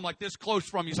a bum like this close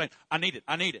from you saying, "I need it,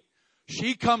 I need it"?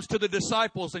 She comes to the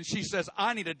disciples and she says,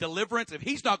 "I need a deliverance. If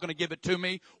He's not going to give it to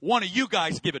me, one of you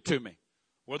guys give it to me."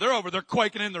 Well, they're over there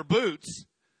quaking in their boots.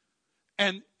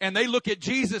 And they look at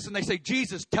Jesus and they say,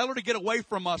 "Jesus, tell her to get away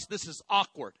from us. This is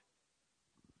awkward."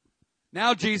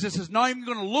 Now Jesus is not even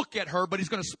going to look at her, but He's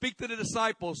going to speak to the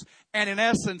disciples and in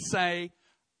essence say,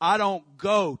 "I don't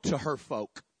go to her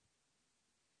folk.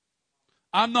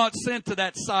 I'm not sent to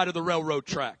that side of the railroad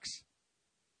tracks.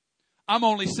 I'm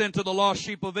only sent to the lost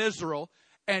sheep of Israel,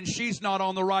 and she's not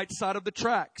on the right side of the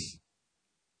tracks."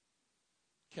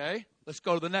 Okay, let's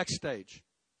go to the next stage.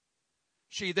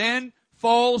 She then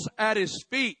falls at His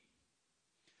feet.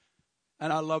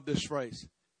 And I love this phrase.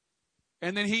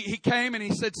 And then he came and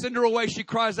he said, send her away. She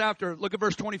cries after. Look at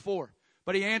verse 24.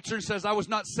 But he answered and says, I was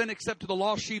not sent except to the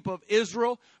lost sheep of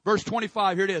Israel. Verse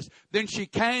 25, here it is. Then she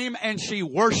came and she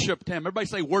worshiped him. Everybody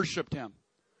say worshiped him.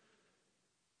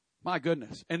 My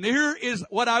goodness. And here is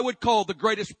what I would call the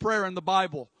greatest prayer in the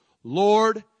Bible.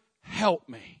 Lord, help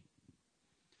me.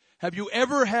 Have you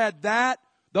ever had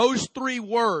those three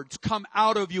words come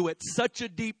out of you at such a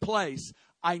deep place?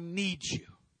 I need you.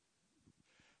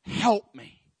 Help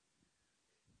me.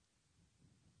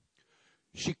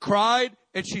 She cried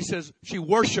and she says she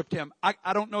worshiped him.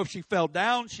 I don't know if she fell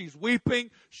down. She's weeping.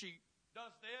 She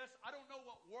does this. I don't know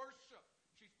what worship.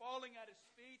 She's falling at his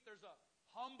feet. There's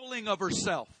a humbling of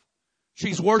herself.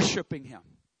 She's worshiping him.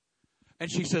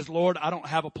 And she says, Lord, I don't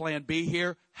have a plan B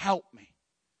here. Help me.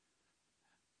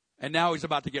 And now he's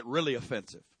about to get really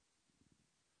offensive.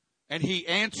 And he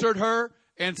answered her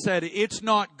and said, it's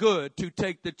not good to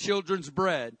take the children's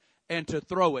bread and to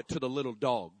throw it to the little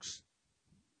dogs.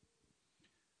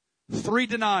 3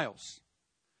 denials.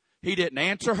 He didn't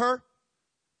answer her.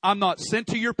 I'm not sent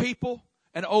to your people.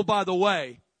 And oh, by the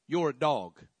way, you're a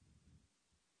dog.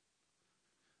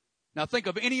 Now think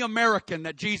of any American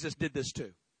that Jesus did this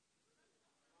to.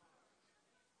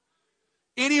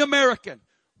 Any American.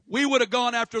 We would have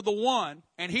gone after the one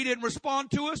and he didn't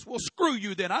respond to us. Well, screw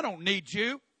you then. I don't need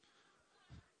you.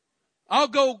 I'll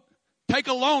go take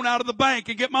a loan out of the bank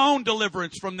and get my own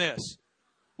deliverance from this.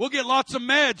 We'll get lots of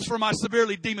meds for my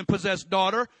severely demon-possessed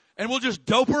daughter, and we'll just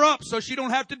dope her up so she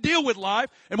don't have to deal with life,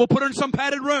 and we'll put her in some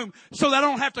padded room so that I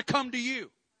don't have to come to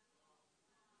you.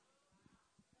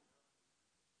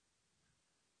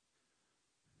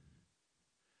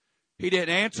 He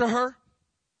didn't answer her.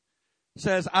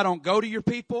 Says, I don't go to your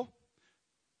people,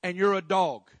 and you're a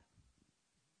dog.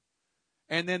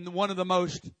 And then one of the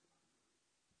most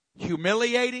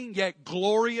humiliating yet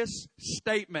glorious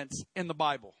statements in the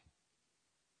Bible.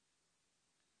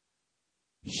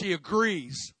 She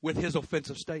agrees with his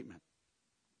offensive statement.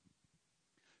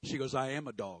 She goes, I am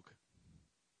a dog.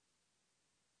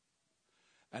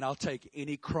 And I'll take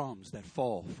any crumbs that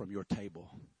fall from your table.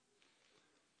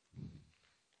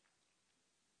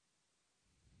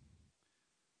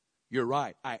 You're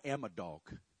right. I am a dog.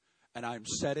 And I'm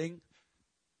setting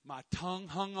my tongue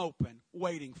hung open,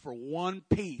 waiting for one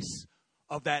piece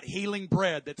of that healing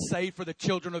bread that's saved for the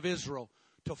children of Israel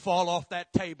to fall off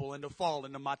that table and to fall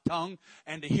into my tongue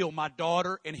and to heal my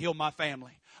daughter and heal my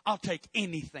family. I'll take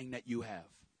anything that you have.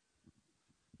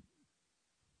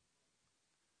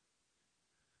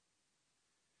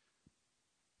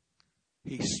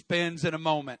 He spins in a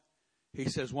moment. He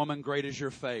says, woman, great is your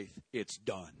faith. It's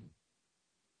done.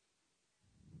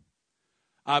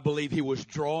 I believe he was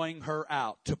drawing her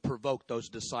out to provoke those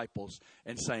disciples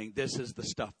and saying, this is the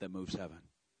stuff that moves heaven.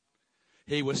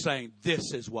 He was saying,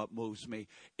 this is what moves me,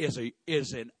 is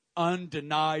an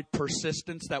undenied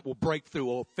persistence that will break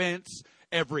through offense,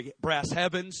 every brass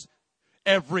heavens,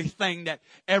 every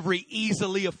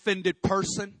easily offended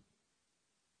person.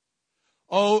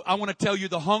 Oh, I want to tell you,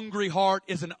 the hungry heart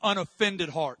is an unoffended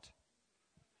heart.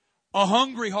 A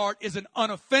hungry heart is an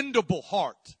unoffendable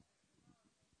heart.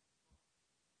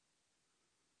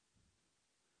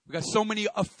 We've got so many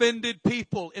offended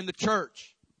people in the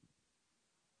church.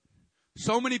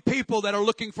 So many people that are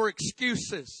looking for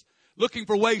excuses, looking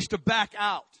for ways to back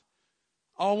out.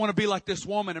 Oh, I want to be like this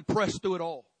woman and press through it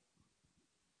all.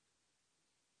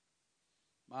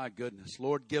 My goodness,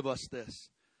 Lord, give us this.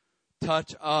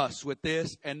 Touch us with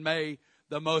this, and may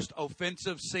the most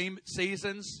offensive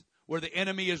seasons where the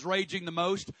enemy is raging the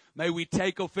most, may we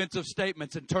take offensive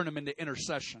statements and turn them into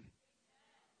intercession.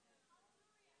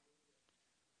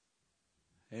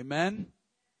 Amen.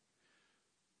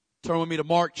 Turn with me to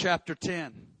Mark chapter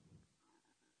 10.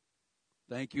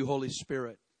 Thank you, Holy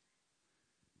Spirit.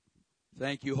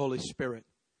 Thank you, Holy Spirit.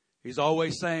 He's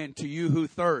always saying, to you who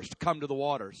thirst, come to the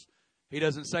waters. He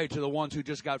doesn't say to the ones who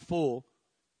just got full.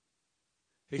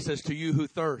 He says, to you who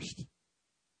thirst.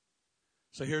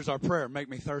 So here's our prayer. Make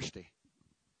me thirsty.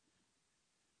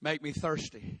 Make me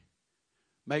thirsty.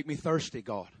 Make me thirsty,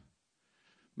 God.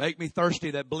 Make me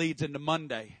thirsty that bleeds into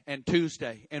Monday and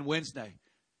Tuesday and Wednesday.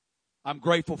 I'm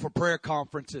grateful for prayer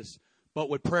conferences, but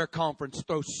would prayer conference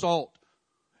throw salt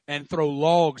and throw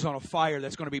logs on a fire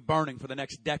that's going to be burning for the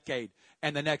next decade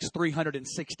and the next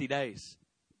 360 days?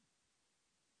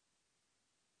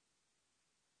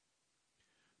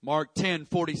 Mark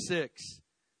 10:46.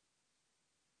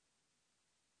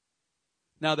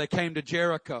 Now they came to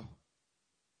Jericho.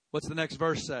 What's the next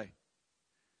verse say?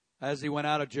 As he went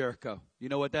out of Jericho. You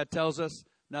know what that tells us?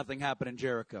 Nothing happened in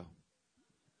Jericho.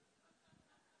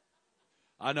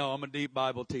 I know, I'm a deep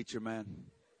Bible teacher, man.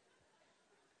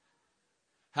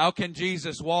 How can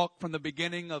Jesus walk from the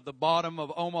beginning of the bottom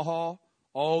of Omaha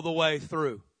all the way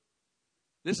through?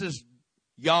 This is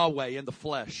Yahweh in the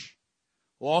flesh,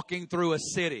 walking through a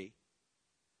city.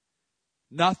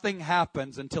 Nothing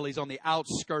happens until he's on the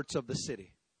outskirts of the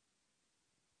city.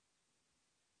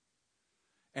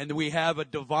 And we have a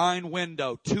divine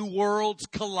window. Two worlds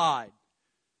collide.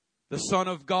 The Son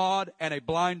of God and a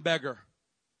blind beggar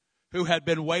who had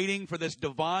been waiting for this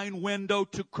divine window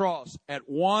to cross at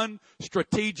one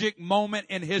strategic moment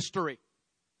in history.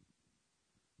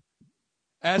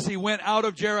 As he went out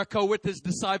of Jericho with his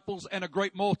disciples and a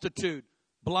great multitude,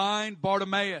 blind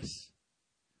Bartimaeus,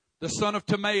 the son of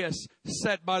Timaeus,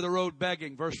 sat by the road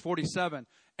begging. Verse 47.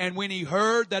 And when he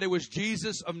heard that it was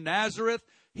Jesus of Nazareth,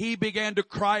 he began to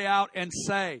cry out and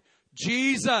say,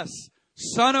 Jesus,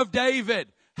 Son of David,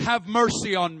 have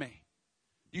mercy on me.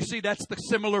 You see, that's the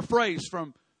similar phrase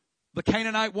from the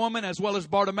Canaanite woman as well as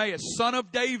Bartimaeus. Son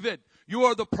of David, you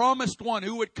are the promised one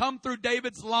who would come through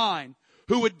David's line,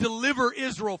 who would deliver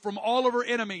Israel from all of her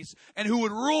enemies, and who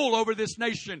would rule over this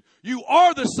nation. You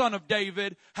are the Son of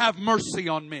David. Have mercy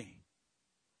on me.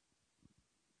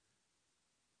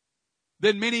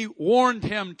 Then many warned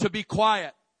him to be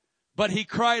quiet, but he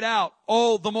cried out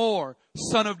all the more,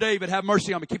 Son of David, have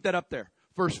mercy on me. Keep that up there.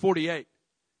 Verse 48.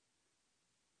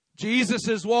 Jesus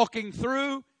is walking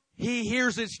through. He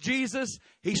hears it's Jesus.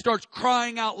 He starts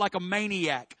crying out like a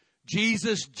maniac.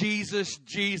 Jesus, Jesus,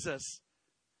 Jesus.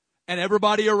 And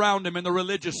everybody around him in the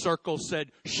religious circles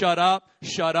said, shut up,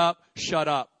 shut up, shut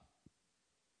up.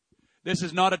 This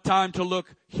is not a time to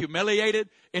look humiliated.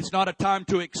 It's not a time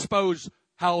to expose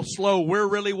how slow we're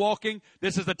really walking.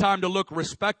 This is a time to look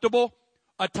respectable,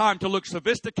 a time to look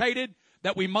sophisticated,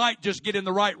 that we might just get in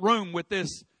the right room with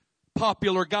this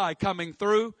popular guy coming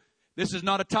through. This is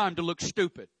not a time to look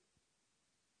stupid.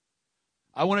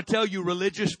 I want to tell you,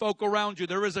 religious folk around you,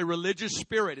 there is a religious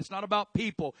spirit. It's not about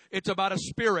people. It's about a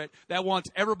spirit that wants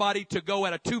everybody to go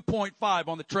at a 2.5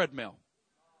 on the treadmill.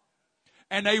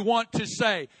 And they want to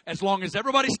say, as long as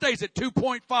everybody stays at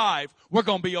 2.5, we're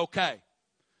going to be okay.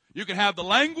 You can have the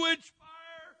language,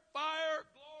 fire,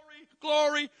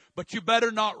 glory, but you better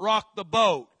not rock the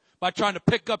boat by trying to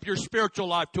pick up your spiritual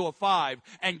life to a 5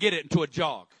 and get it into a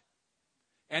jog.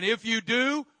 And if you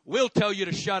do, we'll tell you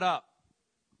to shut up.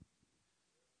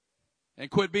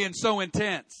 And quit being so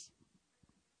intense.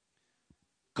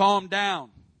 Calm down.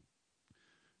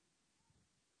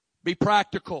 Be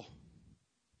practical.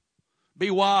 Be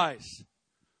wise.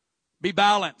 Be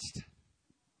balanced.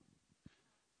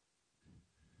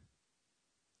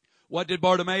 What did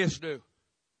Bartimaeus do?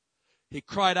 He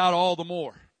cried out all the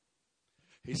more.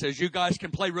 He says, you guys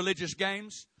can play religious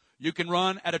games. You can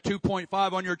run at a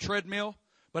 2.5 on your treadmill.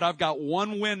 But I've got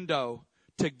one window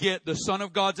to get the Son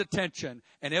of God's attention.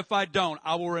 And if I don't,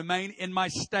 I will remain in my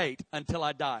state until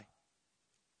I die.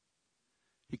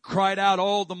 He cried out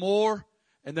all the more.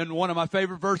 And then one of my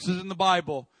favorite verses in the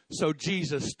Bible. So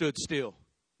Jesus stood still.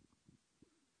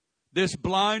 This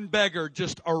blind beggar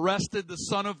just arrested the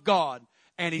Son of God.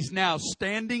 And he's now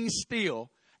standing still.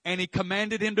 And he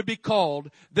commanded him to be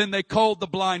called. Then they called the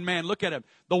blind man. Look at him.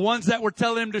 The ones that were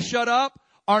telling him to shut up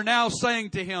are now saying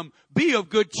to him, be of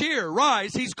good cheer,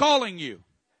 rise, he's calling you.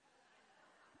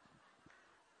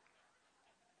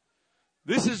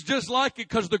 This is just like it,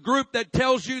 because the group that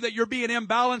tells you that you're being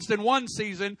imbalanced in one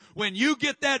season, when you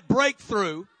get that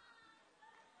breakthrough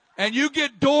and you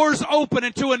get doors open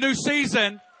into a new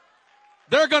season,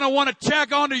 they're going to want to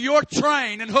check onto your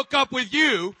train and hook up with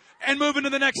you and move into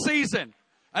the next season.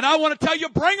 And I want to tell you,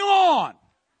 bring them on.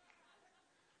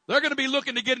 They're going to be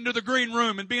looking to get into the green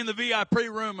room and be in the VIP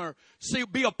room or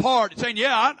be a part, saying,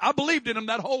 yeah, I believed in him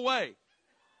that whole way.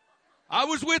 I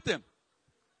was with him.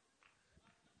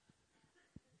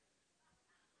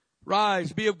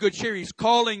 Rise, be of good cheer. He's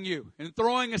calling you. And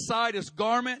throwing aside his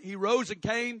garment, he rose and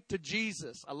came to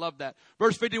Jesus. I love that.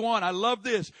 Verse 51, I love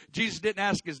this. Jesus didn't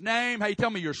ask his name. Hey, tell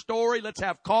me your story. Let's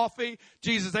have coffee.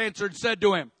 Jesus answered and said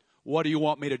to him, what do you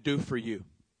want me to do for you?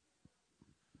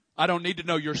 I don't need to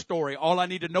know your story. All I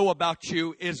need to know about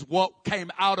you is what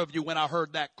came out of you when I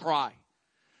heard that cry.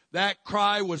 That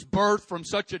cry was birthed from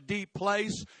such a deep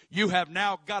place. You have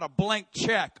now got a blank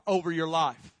check over your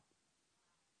life.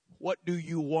 What do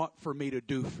you want for me to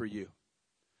do for you?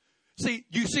 See,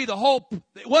 you see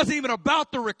it wasn't even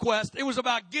about the request. It was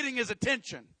about getting his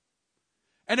attention.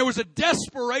 And there was a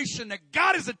desperation that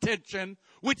got his attention,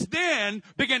 which then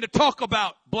began to talk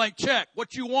about blank check,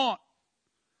 what you want.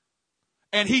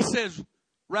 And he says,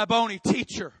 Rabboni,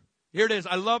 teacher. Here it is.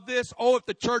 I love this. Oh, if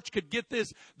the church could get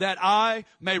this, that I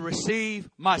may receive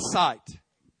my sight.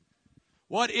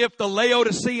 What if the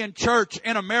Laodicean church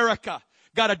in America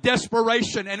got a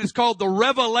desperation, and it's called the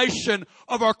revelation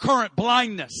of our current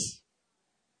blindness.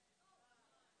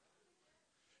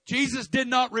 Jesus did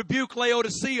not rebuke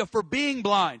Laodicea for being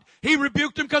blind. He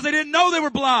rebuked them because they didn't know they were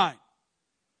blind.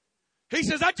 He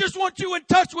says, I just want you in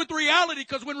touch with reality,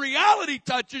 because when reality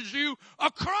touches you, a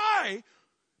cry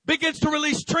begins to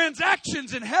release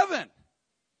transactions in heaven.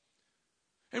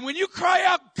 And when you cry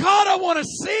out, God, I want to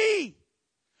see.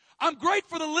 I'm great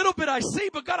for the little bit I see,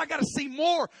 but God, I got to see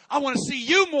more. I want to see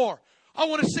you more. I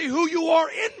want to see who you are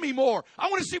in me more. I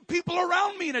want to see people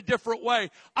around me in a different way.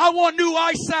 I want new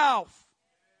eye salve.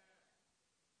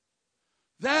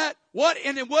 What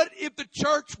if the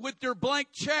church with their blank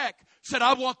check said,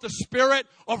 I want the spirit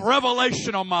of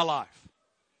revelation on my life?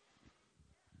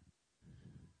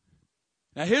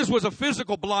 Now his was a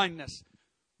physical blindness.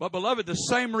 But beloved, the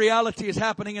same reality is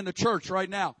happening in the church right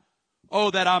now. Oh,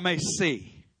 that I may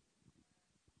see.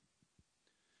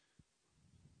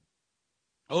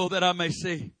 Oh, that I may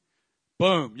see.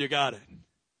 Boom, you got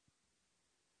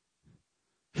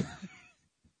it.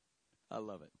 I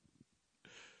love it.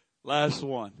 Last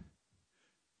one.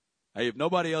 Hey, if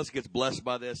nobody else gets blessed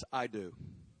by this, I do.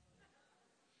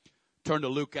 Turn to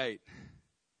Luke 8.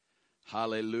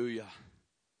 Hallelujah.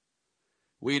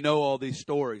 We know all these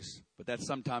stories, but that's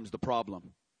sometimes the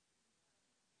problem.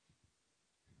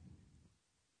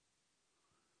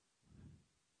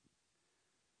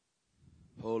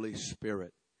 Holy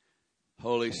Spirit.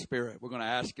 Holy Spirit. We're going to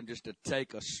ask him just to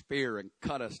take a spear and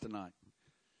cut us tonight.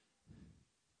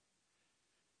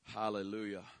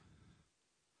 Hallelujah.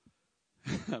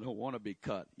 I don't want to be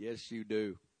cut. Yes, you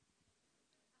do.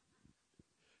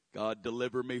 God,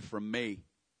 deliver me from me.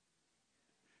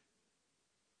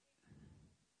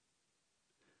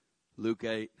 Luke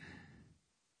 8.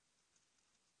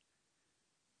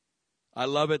 I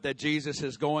love it that Jesus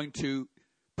is going to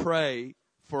pray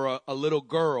for a little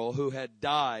girl who had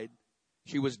died.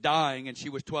 She was dying and she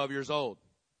was 12 years old.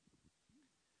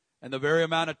 And the very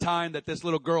amount of time that this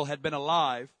little girl had been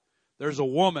alive, there's a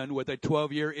woman with a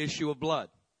 12-year issue of blood.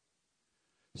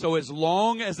 So as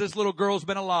long as this little girl's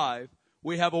been alive,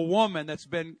 we have a woman that's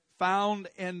been found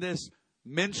in this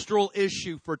menstrual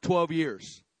issue for 12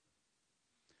 years.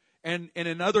 And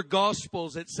in other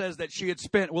Gospels, it says that she had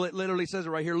spent, well, it literally says it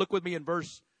right here. Look with me in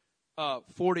verse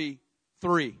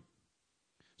 43.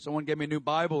 Someone gave me a new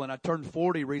Bible, and I turned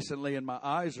 40 recently, and my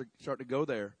eyes are starting to go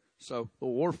there. So, the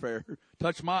warfare.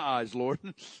 Touch my eyes, Lord.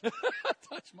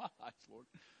 Touch my eyes, Lord.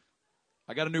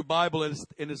 I got a new Bible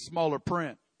in a smaller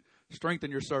print. Strengthen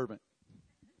your servant.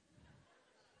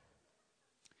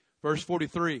 Verse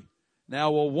 43.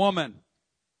 Now a woman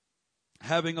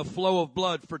having a flow of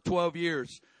blood for 12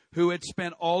 years, who had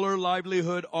spent all her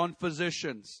livelihood on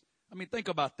physicians. I mean, think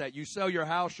about that. You sell your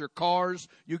house, your cars,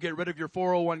 you get rid of your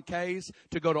 401ks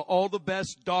to go to all the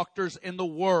best doctors in the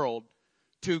world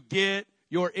to get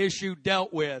your issue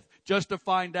dealt with, just to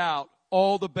find out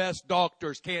all the best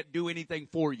doctors can't do anything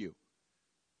for you.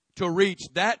 To reach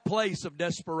that place of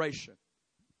desperation.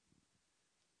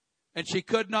 And she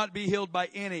could not be healed by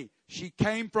any. She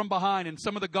came from behind. In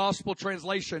some of the gospel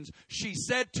translations, she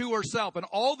said to herself, in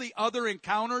all the other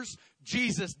encounters,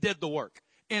 Jesus did the work.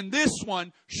 In this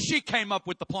one, she came up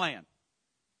with the plan.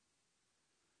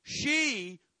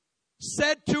 She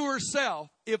said to herself,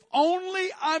 if only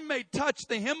I may touch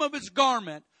the hem of his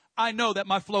garment, I know that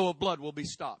my flow of blood will be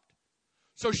stopped.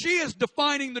 So she is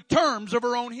defining the terms of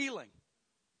her own healing.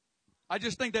 I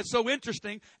just think that's so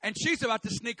interesting. And she's about to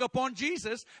sneak up on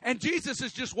Jesus. And Jesus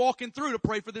is just walking through to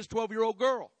pray for this 12-year-old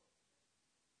girl.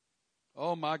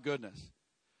 Oh, my goodness.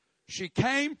 She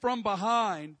came from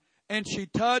behind and she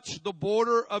touched the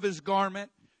border of his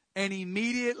garment. And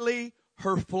immediately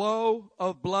her flow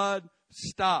of blood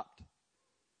stopped.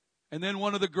 And then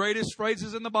one of the greatest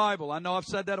phrases in the Bible. I know I've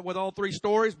said that with all three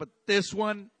stories, but this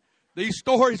one, these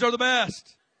stories are the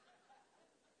best.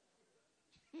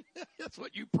 That's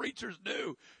what you preachers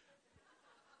do.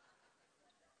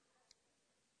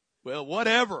 Well,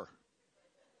 whatever.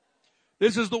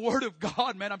 This is the Word of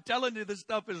God, man. I'm telling you, this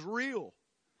stuff is real.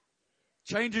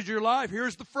 Changes your life.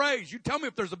 Here's the phrase. You tell me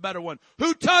if there's a better one.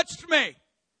 Who touched me?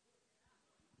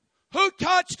 Who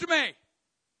touched me?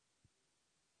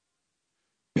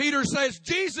 Peter says,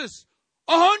 Jesus,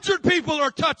 100 people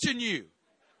are touching you.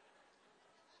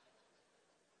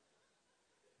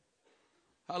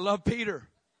 I love Peter.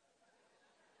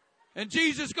 And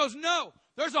Jesus goes, no,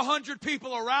 there's 100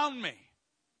 people around me.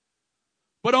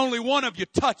 But only one of you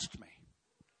touched me.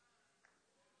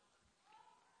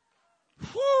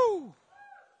 Whew.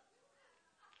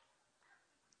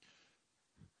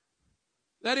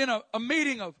 That in a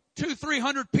meeting of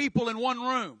 200-300 people in one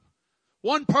room,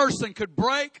 one person could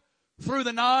break through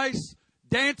the nice,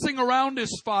 dancing around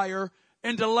his fire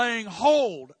into laying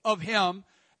hold of him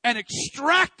and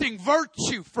extracting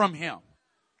virtue from him.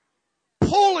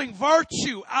 Pulling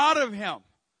virtue out of him.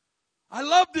 I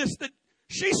love this, that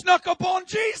she snuck up on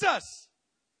Jesus.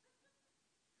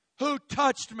 Who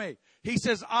touched me? He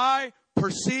says, I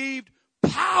perceived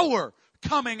power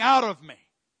coming out of me.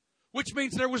 Which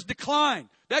means there was decline.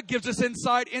 That gives us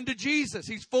insight into Jesus.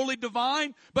 He's fully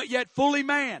divine, but yet fully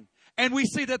man. And we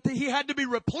see that he had to be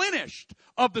replenished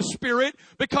of the Spirit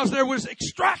because there was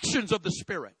extractions of the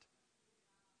Spirit.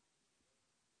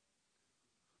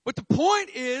 But the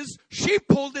point is, she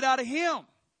pulled it out of him.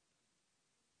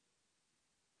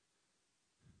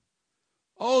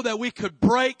 Oh, that we could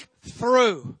break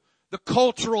through the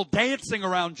cultural dancing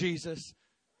around Jesus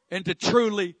into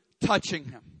truly touching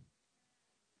him.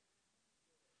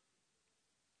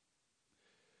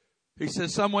 He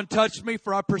says, someone touched me,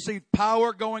 for I perceived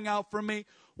power going out from me.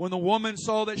 When the woman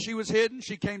saw that she was hidden,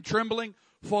 she came trembling,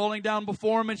 falling down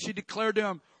before him, and she declared to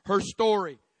him her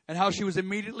story and how she was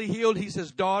immediately healed. He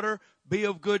says, daughter, be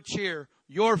of good cheer.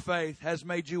 Your faith has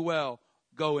made you well.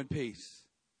 Go in peace.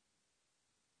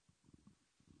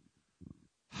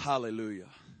 Hallelujah.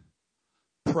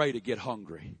 Pray to get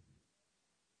hungry.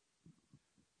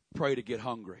 Pray to get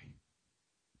hungry.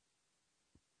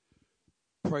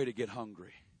 Pray to get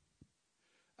hungry.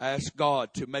 Ask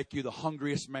God to make you the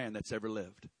hungriest man that's ever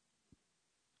lived.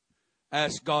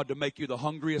 Ask God to make you the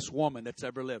hungriest woman that's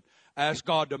ever lived. Ask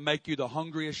God to make you the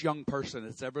hungriest young person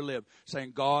that's ever lived.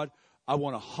 Saying, God, I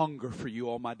want to hunger for you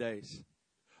all my days.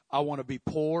 I want to be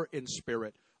poor in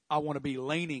spirit. I want to be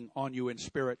leaning on you in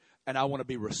spirit. And I want to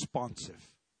be responsive.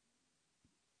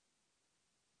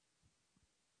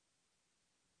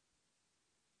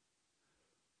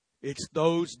 It's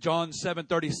those, John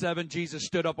 7:37, Jesus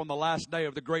stood up on the last day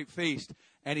of the great feast,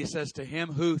 and he says, to him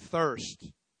who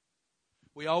thirsts.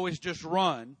 We always just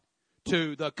run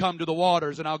to the come to the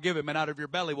waters, and I'll give him, and out of your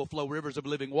belly will flow rivers of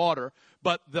living water.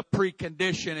 But the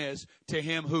precondition is to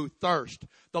him who thirsts.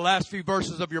 The last few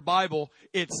verses of your Bible,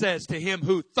 it says, to him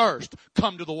who thirsts,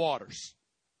 come to the waters.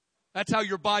 That's how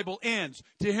your Bible ends.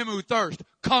 To him who thirsts,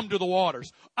 come to the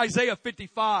waters. Isaiah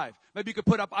 55. Maybe you could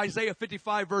put up Isaiah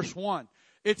 55 verse 1.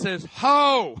 It says,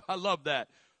 ho, I love that.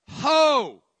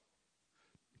 Ho,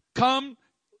 come.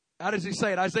 How does he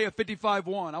say it? Isaiah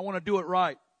 55:1. I want to do it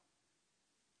right.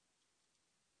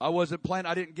 I wasn't planning.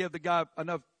 I didn't give the guy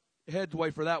enough headway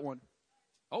for that one.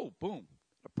 Oh, boom.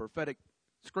 A prophetic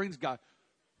screens guy.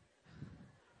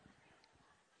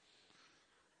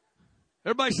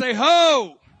 Everybody say,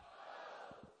 ho.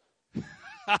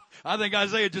 I think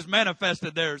Isaiah just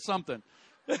manifested there or something.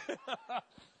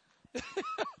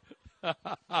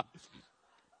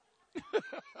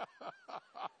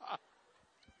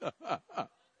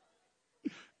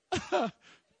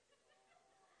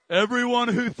 Everyone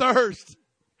who thirsts,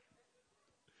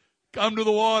 come to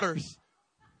the waters.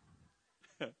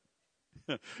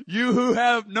 You who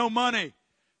have no money,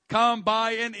 come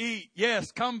buy and eat.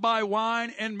 Yes, come buy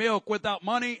wine and milk without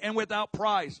money and without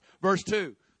price. Verse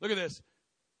 2. Look at this.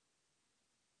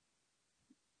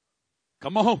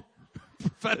 Come on,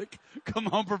 prophetic. Come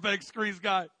on, prophetic screens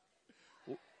guy.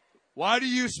 Why do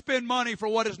you spend money for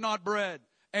what is not bread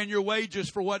and your wages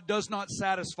for what does not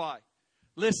satisfy?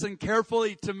 Listen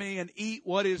carefully to me and eat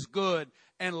what is good,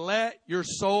 and let your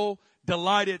soul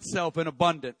delight itself in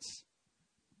abundance.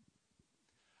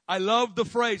 I love the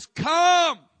phrase,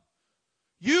 come,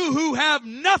 you who have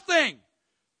nothing.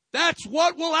 That's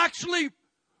what will actually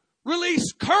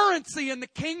release currency in the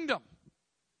kingdom.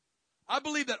 I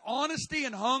believe that honesty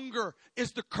and hunger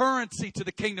is the currency to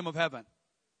the kingdom of heaven.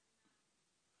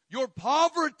 Your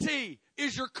poverty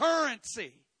is your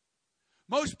currency.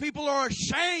 Most people are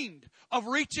ashamed of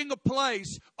reaching a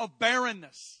place of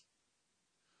barrenness.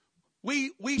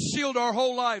 We shield our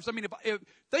whole lives. I mean, if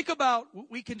think about,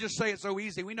 we can just say it so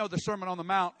easy. We know the Sermon on the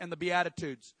Mount and the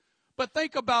Beatitudes. But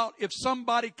think about if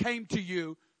somebody came to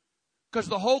you, because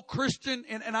the whole Christian,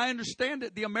 and I understand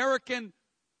it, the American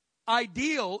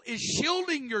ideal is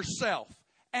shielding yourself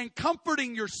and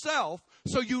comforting yourself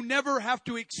so you never have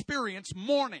to experience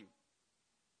mourning.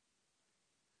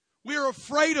 We're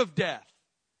afraid of death.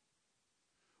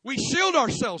 We shield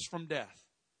ourselves from death.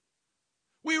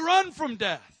 We run from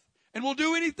death. And we'll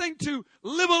do anything to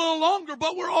live a little longer,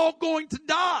 but we're all going to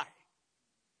die.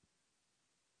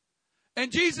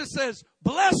 And Jesus says,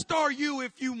 blessed are you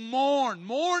if you mourn.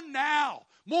 Mourn now.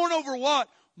 Mourn over what?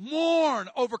 Mourn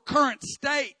over current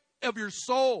state of your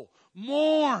soul.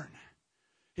 Mourn.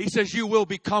 He says you will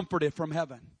be comforted from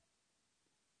heaven.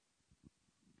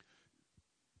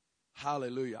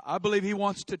 Hallelujah. I believe He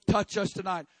wants to touch us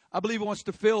tonight. I believe He wants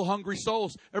to fill hungry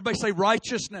souls. Everybody say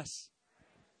righteousness.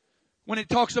 When it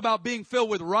talks about being filled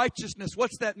with righteousness,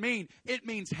 what's that mean? It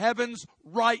means heaven's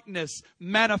rightness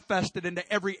manifested into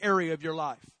every area of your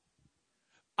life.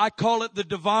 I call it the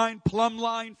divine plumb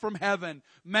line from heaven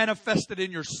manifested in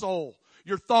your soul,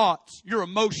 your thoughts, your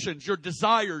emotions, your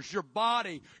desires, your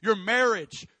body, your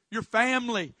marriage, your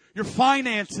family, your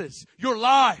finances, your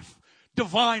life.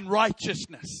 Divine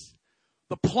righteousness.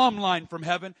 The plumb line from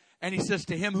heaven. And he says,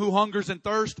 to him who hungers and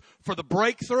thirsts for the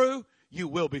breakthrough, you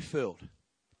will be filled.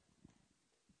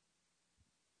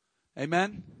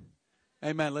 Amen?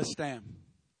 Amen. Let's stand.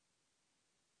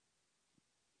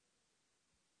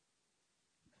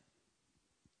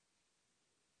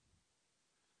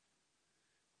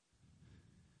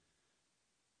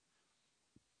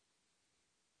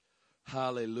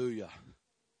 Hallelujah.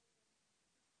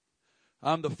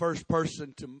 I'm the first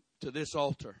person to this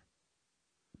altar.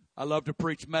 I love to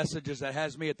preach messages that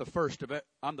has me at the first of it.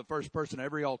 I'm the first person at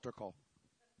every altar call.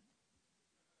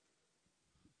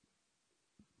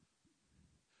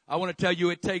 I want to tell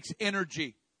you, it takes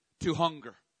energy to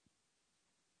hunger.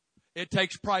 It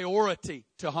takes priority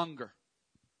to hunger.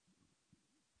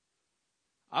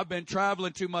 I've been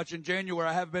traveling too much in January.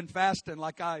 I haven't been fasting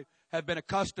like I have been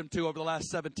accustomed to over the last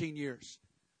 17 years.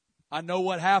 I know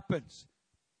what happens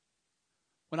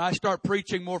when I start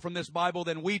preaching more from this Bible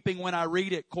than weeping when I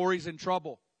read it. Corey's in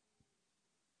trouble.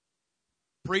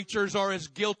 Preachers are as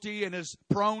guilty and as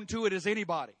prone to it as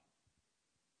anybody.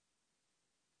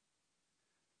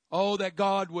 Oh, that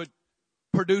God would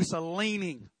produce a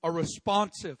leaning, a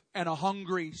responsive, and a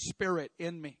hungry spirit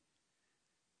in me.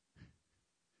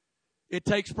 It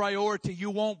takes priority. You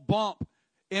won't bump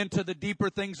into the deeper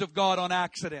things of God on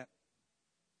accident.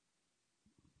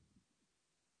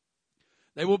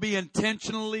 They will be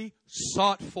intentionally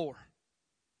sought for.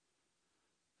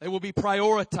 They will be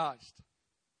prioritized.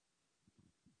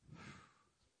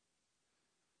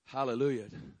 Hallelujah.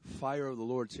 Fire of the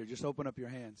Lord's here. Just open up your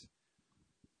hands.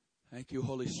 Thank you,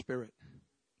 Holy Spirit.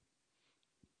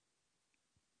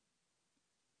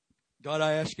 God,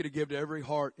 I ask you to give to every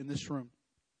heart in this room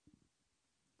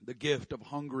the gift of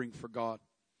hungering for God.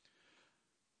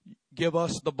 Give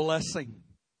us the blessing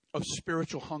of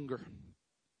spiritual hunger.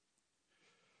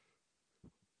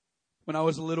 When I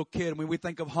was a little kid, we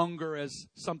think of hunger as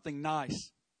something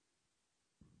nice.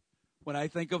 When I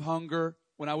think of hunger,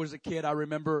 when I was a kid, I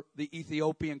remember the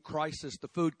Ethiopian crisis, the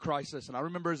food crisis. And I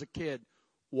remember as a kid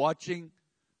watching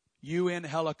UN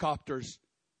helicopters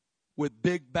with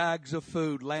big bags of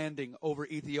food landing over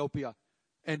Ethiopia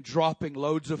and dropping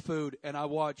loads of food. And I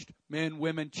watched men,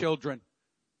 women, children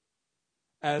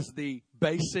as the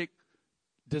basic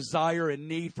desire and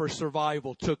need for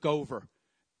survival took over.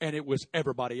 And it was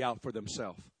everybody out for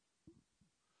themselves.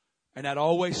 And that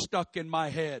always stuck in my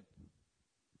head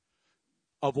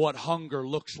of what hunger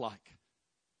looks like.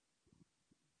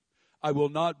 I will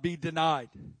not be denied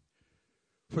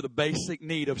for the basic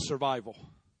need of survival.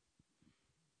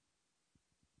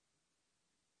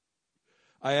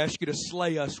 I ask you to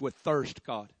slay us with thirst,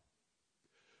 God.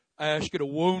 I ask you to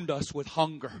wound us with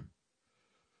hunger.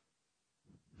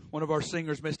 One of our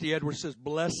singers, Misty Edwards, says,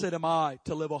 "Blessed am I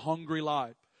to live a hungry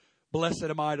life. Blessed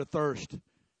am I to thirst."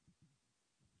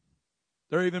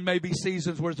 There even may be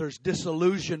seasons where there's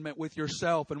disillusionment with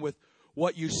yourself and with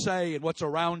what you say and what's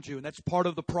around you. And that's part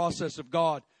of the process of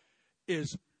God,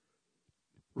 is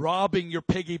robbing your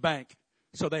piggy bank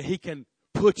so that He can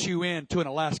put you into an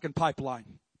Alaskan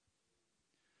pipeline.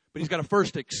 But He's got to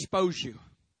first expose you.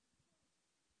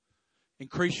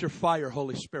 Increase your fire,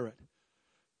 Holy Spirit.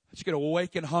 It's going to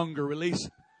awaken hunger, release.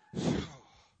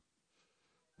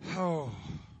 Oh.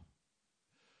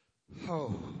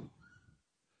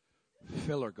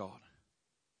 Fill her, God.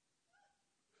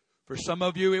 For some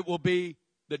of you, it will be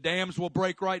the dams will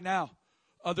break right now.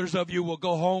 Others of you will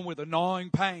go home with a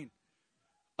gnawing pain.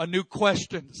 A new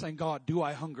question saying, God, do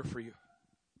I hunger for you?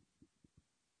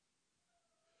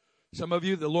 Some of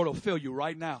you, the Lord will fill you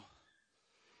right now.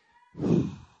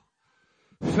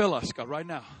 Fill us, God, right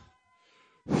now.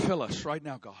 Fill us right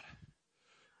now, God.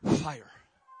 Fire.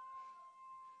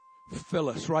 Fill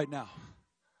us right now.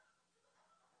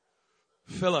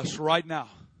 Fill us right now.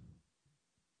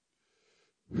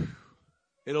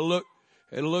 It'll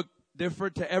look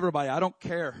different to everybody. I don't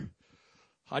care.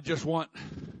 I just want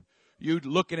you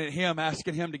looking at Him,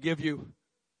 asking Him to give you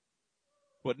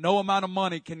what no amount of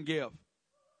money can give.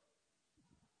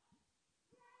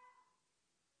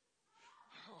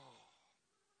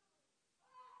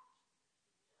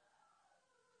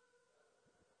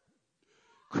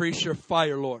 Increase your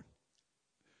fire, Lord.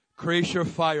 Increase your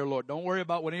fire, Lord. Don't worry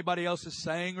about what anybody else is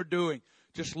saying or doing.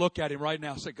 Just look at Him right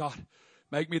now. Say, God,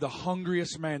 make me the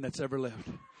hungriest man that's ever lived.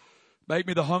 Make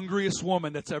me the hungriest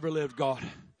woman that's ever lived, God.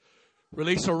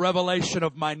 Release a revelation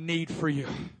of my need for you.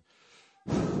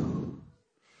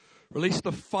 Release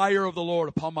the fire of the Lord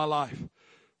upon my life.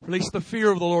 Release the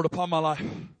fear of the Lord upon my life.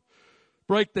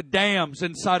 Break the dams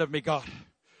inside of me, God.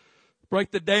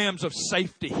 Break the dams of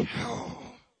safety. Oh.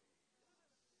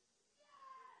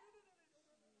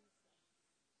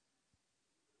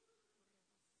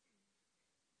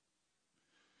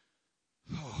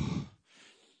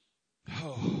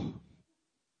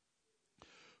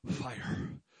 Fire.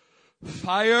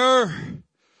 Fire.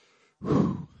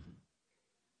 Whew.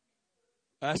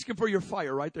 Ask him for your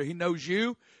fire right there. He knows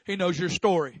you. He knows your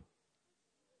story.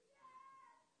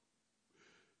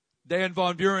 Dan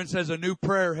Von Buren says a new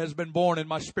prayer has been born in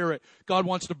my spirit. God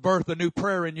wants to birth a new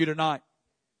prayer in you tonight.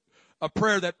 A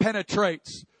prayer that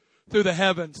penetrates through the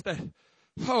heavens.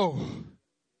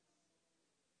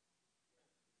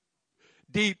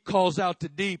 Deep calls out to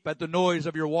deep at the noise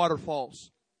of your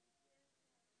waterfalls.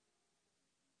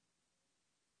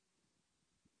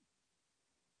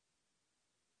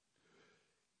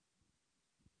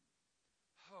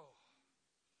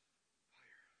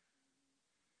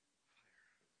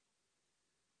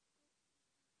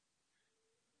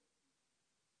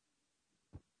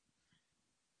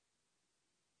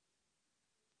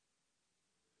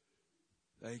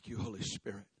 Thank you, Holy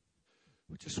Spirit.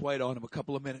 We just wait on him a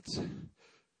couple of minutes.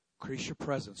 Increase your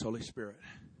presence, Holy Spirit.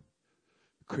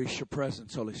 Increase your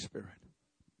presence, Holy Spirit.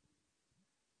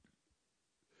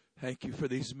 Thank you for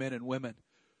these men and women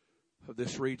of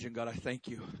this region, God. I thank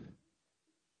you.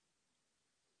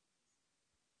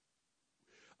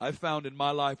 I've found in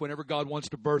my life, whenever God wants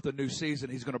to birth a new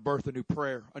season, He's going to birth a new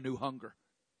prayer, a new hunger.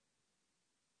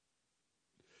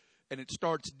 And it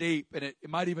starts deep, and it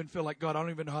might even feel like, God, I don't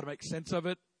even know how to make sense of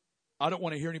it. I don't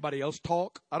want to hear anybody else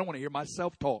talk. I don't want to hear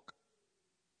myself talk.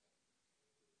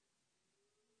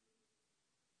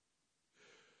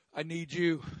 I need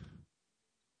you.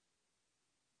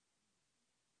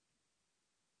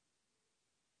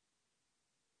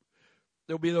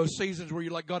 There'll be those seasons where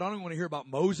you're like, God, I don't even want to hear about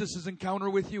Moses' encounter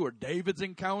with you, or David's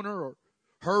encounter, or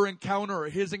her encounter, or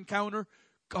his encounter.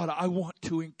 God, I want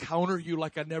to encounter you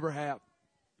like I never have.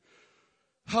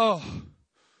 Oh,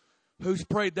 who's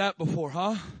prayed that before,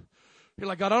 huh? You're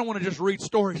like, God, I don't want to just read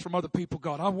stories from other people,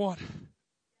 God. I want.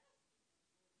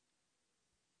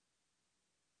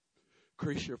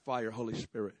 Increase your fire, Holy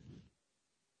Spirit.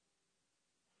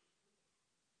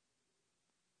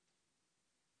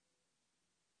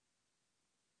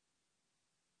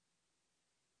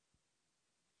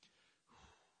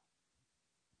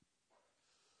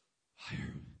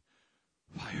 Fire,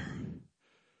 fire,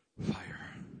 fire.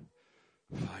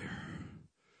 Fire,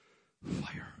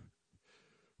 fire,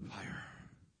 fire.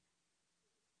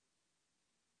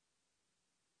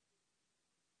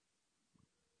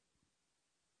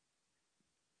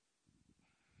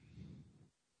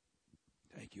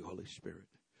 Thank you, Holy Spirit.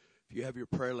 If you have your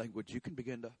prayer language, you can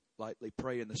begin to lightly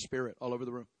pray in the Spirit all over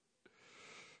the room.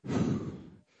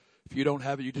 If you don't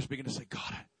have it, you just begin to say,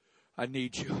 God, I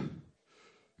need you.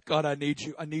 God, I need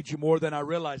you. I need you more than I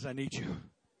realize I need you.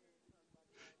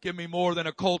 Give me more than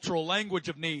a cultural language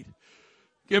of need.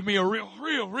 Give me a real.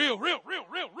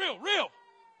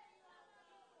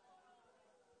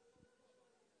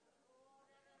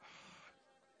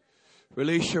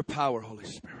 Release your power, Holy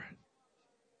Spirit.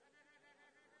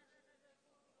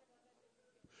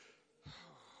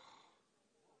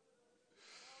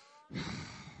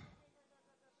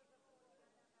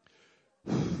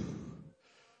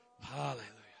 Hallelujah.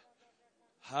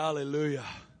 Hallelujah.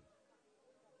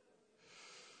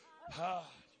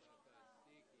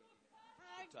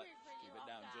 Keep it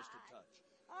down just a touch.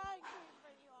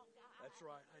 That's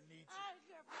right. I need you.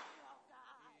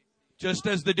 Just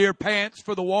as the deer pants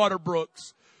for the water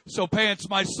brooks, so pants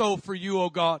my soul for you, O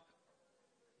God.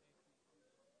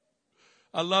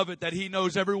 I love it that He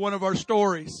knows every one of our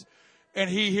stories, and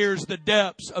He hears the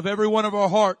depths of every one of our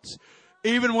hearts.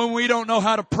 Even when we don't know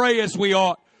how to pray as we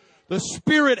ought, the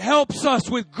Spirit helps us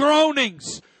with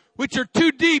groanings which are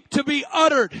too deep to be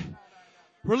uttered.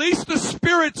 Release the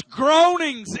Spirit's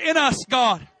groanings in us,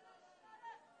 God.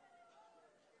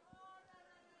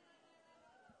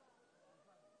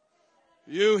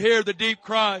 You hear the deep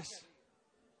cries.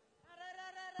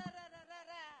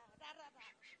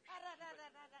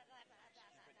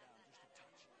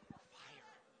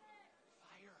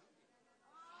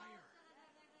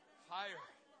 Fire.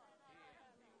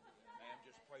 Man,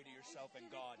 just pray to yourself and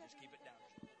God. Just keep it down.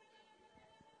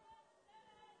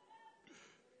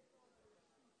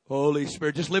 Holy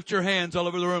Spirit, just lift your hands all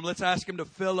over the room. Let's ask Him to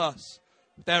fill us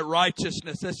with that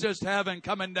righteousness. That's just heaven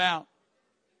coming down.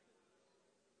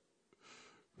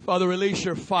 Father, release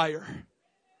your fire.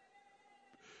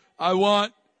 I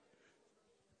want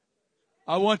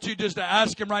you just to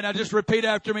ask him right now. Just repeat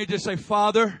after me. Just say,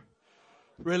 Father,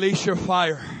 release your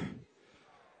fire.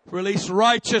 Release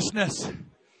righteousness.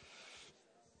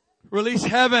 Release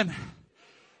heaven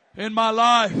in my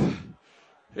life,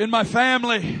 in my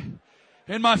family,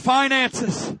 in my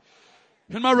finances,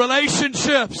 in my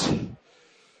relationships.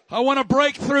 I want to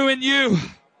break through in you.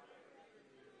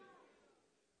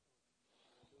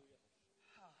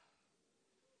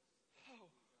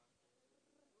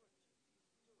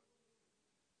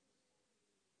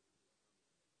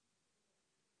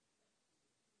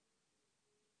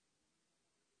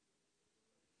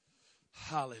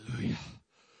 Hallelujah.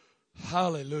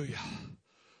 Hallelujah.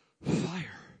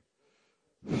 Fire.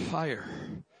 Fire.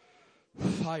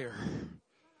 Fire.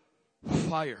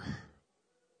 Fire.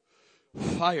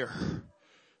 Fire.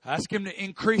 Ask him to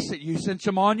increase it. You sense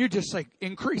him on you, just say,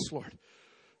 increase, Lord.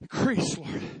 Increase,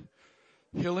 Lord.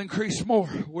 He'll increase more.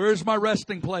 Where's my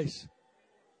resting place?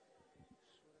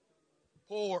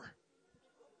 Pour.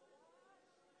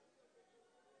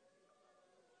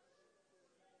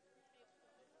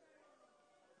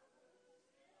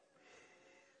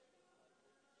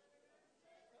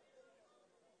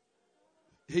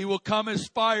 He will come as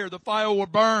fire. The fire will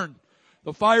burn.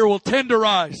 The fire will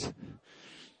tenderize.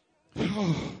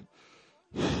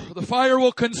 The fire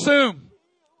will consume.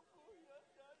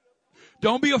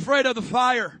 Don't be afraid of the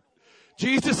fire.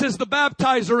 Jesus is the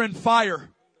baptizer in fire.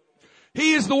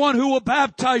 He is the one who will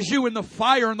baptize you in the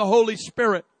fire and the Holy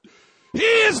Spirit. He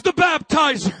is the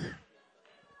baptizer.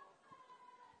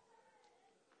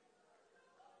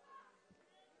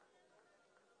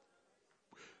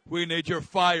 We need your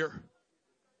fire.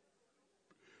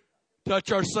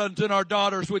 Touch our sons and our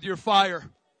daughters with your fire.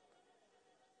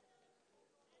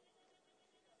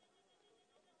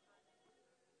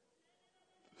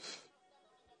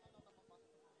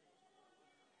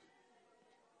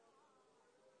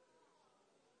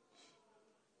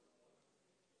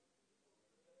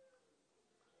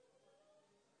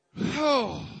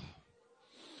 Oh.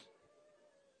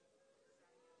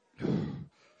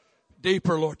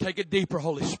 Deeper, Lord. Take it deeper,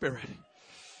 Holy Spirit.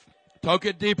 Take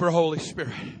it deeper, Holy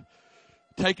Spirit.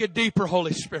 Take it deeper,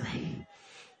 Holy Spirit.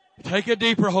 Take it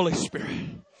deeper, Holy Spirit. Just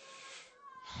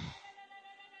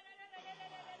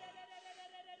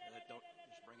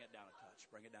bring it down a touch.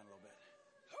 Bring it down a little bit.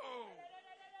 Oh.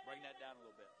 Bring that down a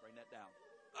little bit. Bring that down.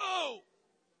 Oh.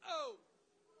 Oh.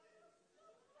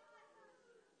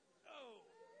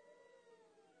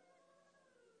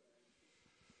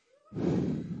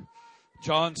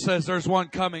 John says there's one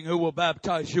coming who will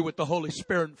baptize you with the Holy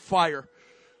Spirit and fire,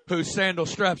 whose sandal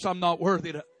straps I'm not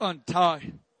worthy to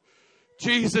untie.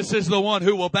 Jesus is the one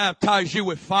who will baptize you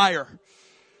with fire.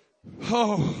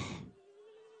 Oh.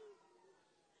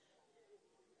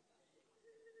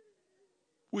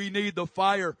 We need the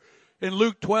fire. In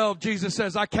Luke 12, Jesus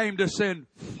says, I came to send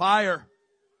fire.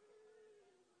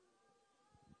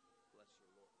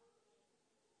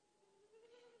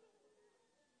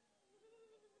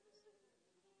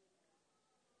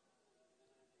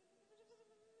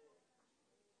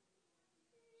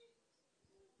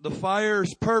 The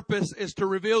fire's purpose is to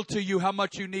reveal to you how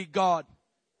much you need God.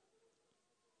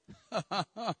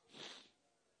 Hallelujah.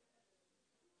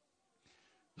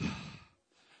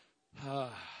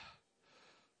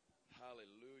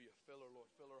 Fill her, Lord.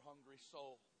 Fill her hungry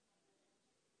soul.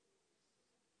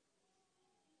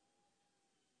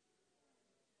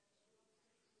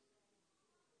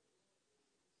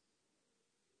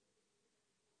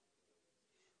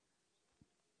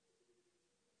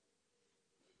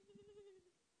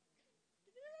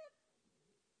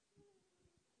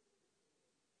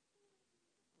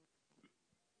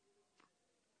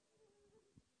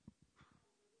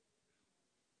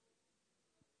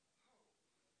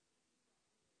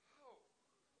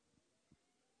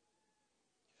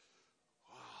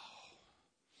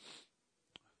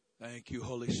 Thank you,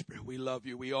 Holy Spirit. We love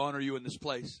you. We honor you in this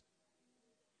place.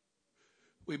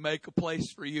 We make a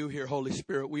place for you here, Holy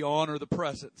Spirit. We honor the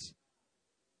presence.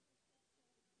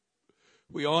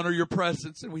 We honor your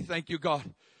presence, and we thank you, God.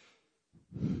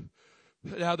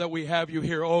 Now that we have you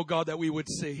here, oh God, that we would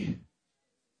see.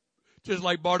 Just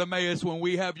like Bartimaeus, when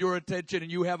we have your attention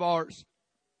and you have ours.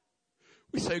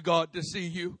 We say, God, to see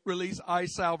you, release eye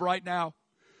salve right now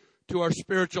to our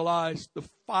spiritual eyes, the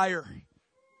fire.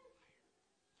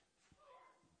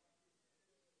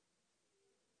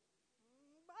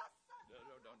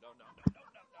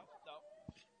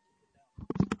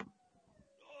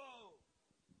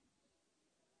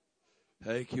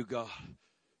 Thank you, God.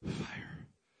 Fire.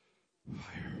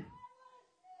 Fire.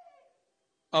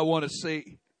 I want to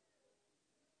see.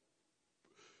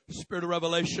 Spirit of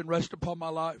revelation, rest upon my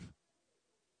life.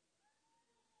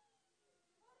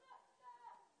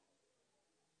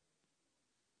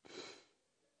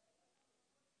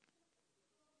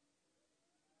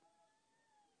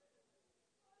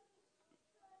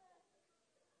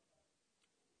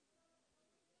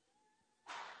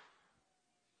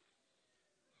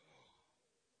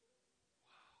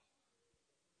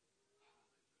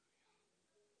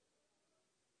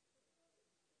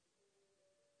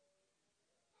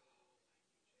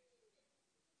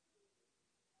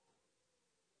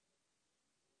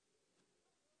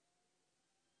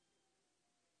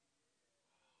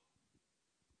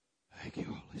 Thank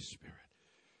you, Holy Spirit.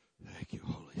 Thank you,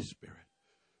 Holy Spirit.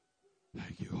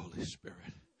 Thank you, Holy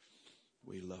Spirit.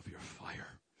 We love your fire.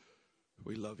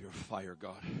 We love your fire,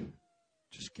 God.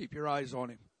 Just keep your eyes on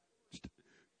him.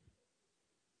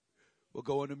 We'll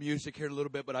go into music here in a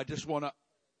little bit, but I just want to,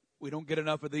 we don't get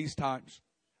enough of these times.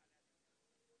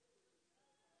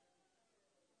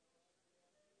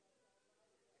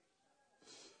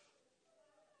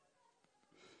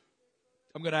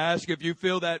 I'm going to ask if you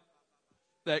feel that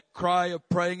cry of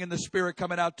praying in the Spirit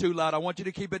coming out too loud. I want you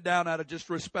to keep it down out of just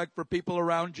respect for people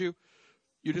around you.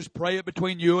 You just pray it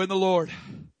between you and the Lord.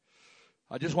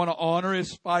 I just want to honor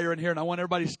his fire in here, and I want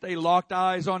everybody to stay locked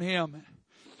eyes on him.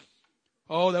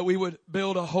 Oh, that we would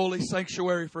build a holy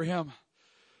sanctuary for him.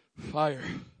 Fire.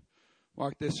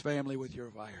 Mark this family with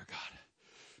your fire, God.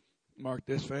 Mark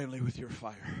this family with your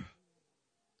fire.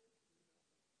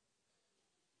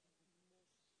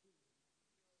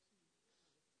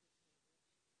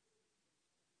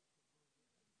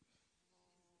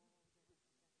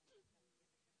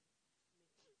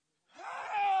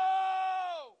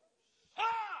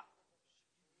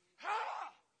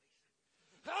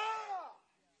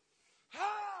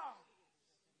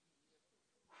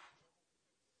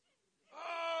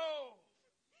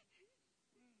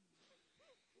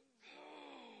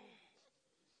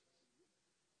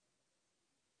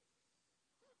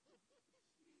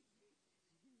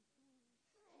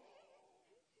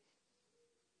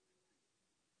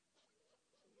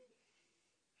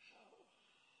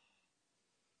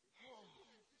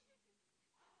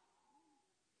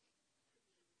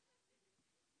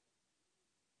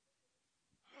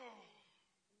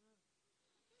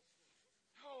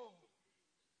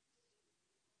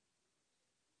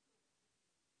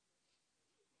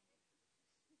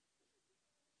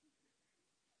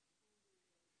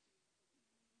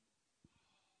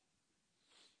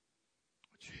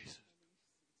 Jesus. Bless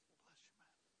you,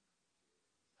 man. Hallelujah.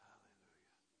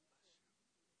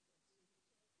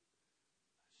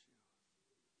 Bless you. Bless you.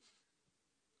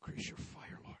 Increase your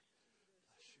fire, Lord.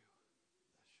 Bless you. Bless you.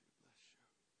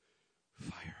 Bless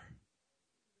you. Fire.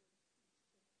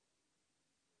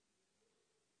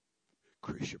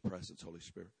 Increase your presence, Holy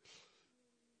Spirit.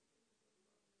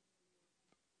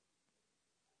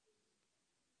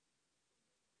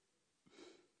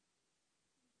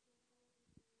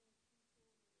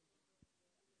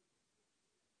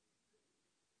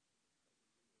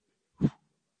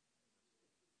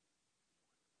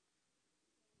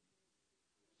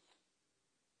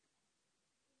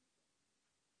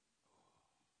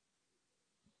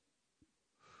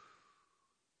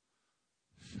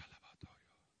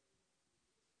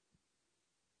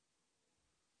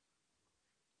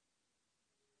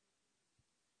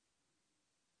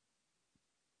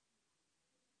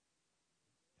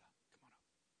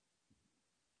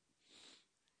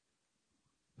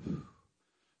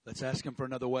 Let's ask him for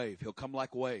another wave. He'll come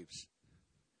like waves.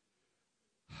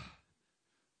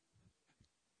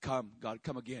 Come, God,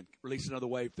 come again. Release another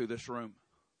wave through this room.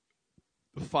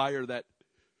 The fire that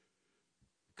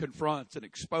confronts and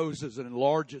exposes and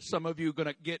enlarges. Some of you are going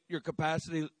to get your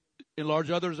capacity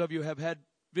enlarged. Others of you have had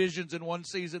visions in one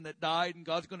season that died, and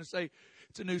God's going to say,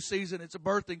 it's a new season. It's a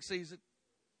birthing season.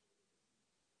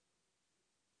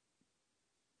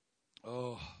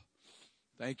 Oh,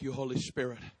 thank you, Holy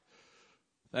Spirit.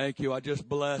 Thank you. I just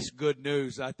bless good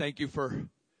news. I thank you for,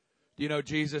 you know,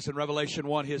 Jesus in Revelation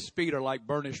 1, his feet are like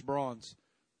burnished bronze.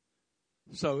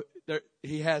 So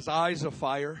he has eyes of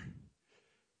fire.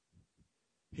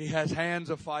 He has hands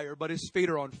of fire, but his feet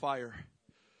are on fire.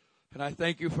 And I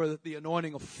thank you for the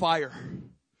anointing of fire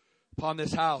upon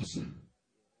this house.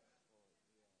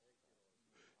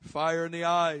 Fire in the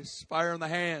eyes, fire in the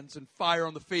hands, and fire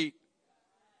on the feet.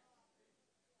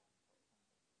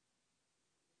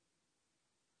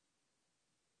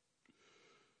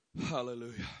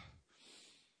 Hallelujah.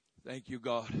 Thank you,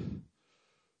 God.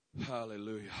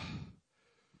 Hallelujah.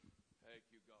 Thank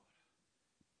you, God.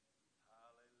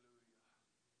 Hallelujah.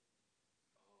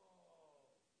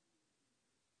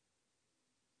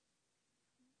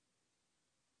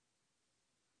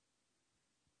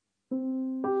 Just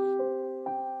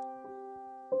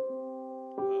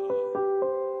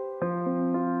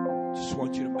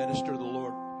want you to minister to the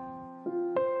Lord.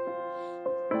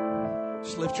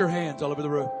 Just lift your hands all over the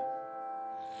room.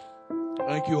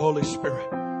 Thank you, Holy Spirit.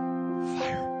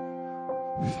 Fire.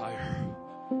 Fire.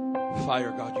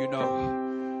 Fire, God. You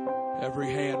know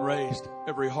every hand raised,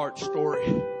 every heart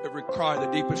story, every cry, the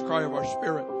deepest cry of our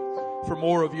spirit for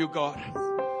more of you, God.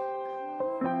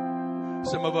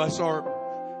 Some of us are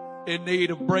in need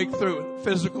of breakthrough,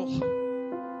 physical,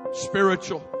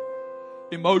 spiritual,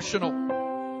 emotional,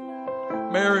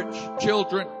 marriage,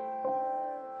 children.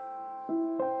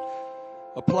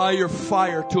 Apply your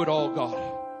fire to it all, God.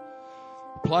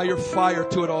 Apply your fire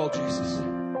to it all, Jesus.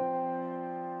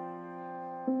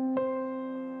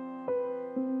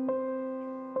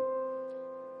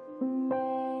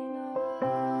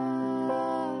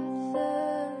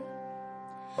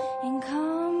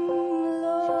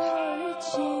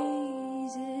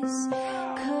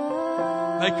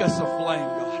 Make us a flame,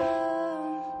 God.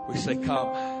 We say, come.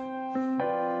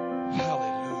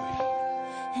 Hallelujah.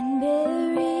 And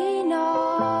bury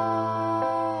Arthur,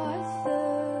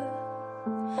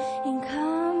 and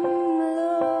come,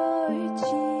 Lord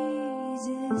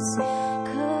Jesus,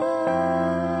 come.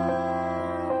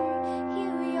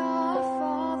 Hear your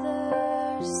Father,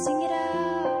 sing it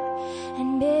out,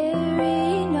 and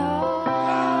bury Arthur.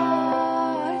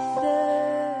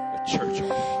 The church on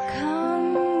fire.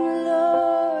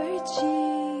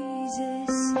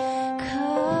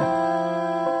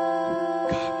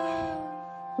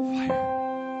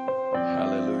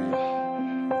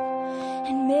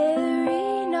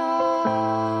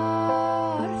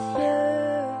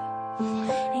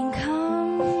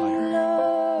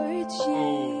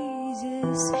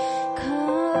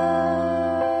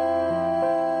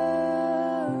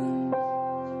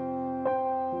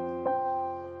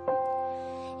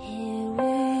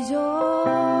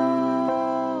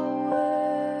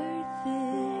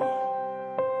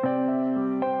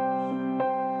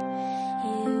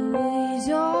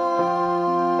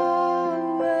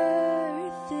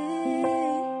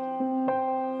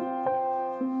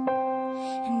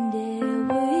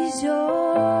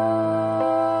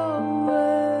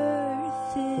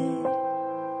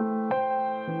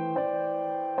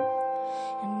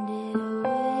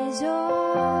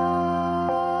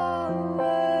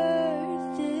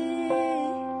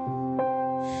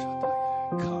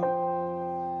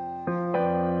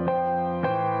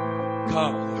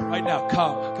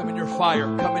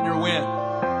 Fire, come in your wind,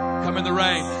 come in the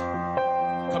rain,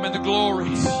 come in the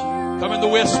glory, come in the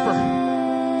whisper.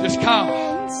 Just come.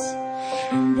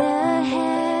 The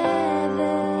heavens,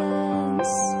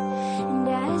 and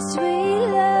as we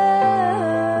look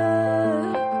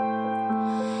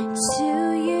to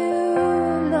you,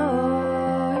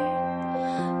 Lord,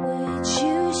 would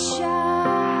you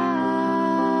shine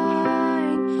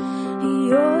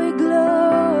your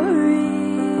glory?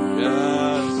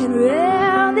 Yes. And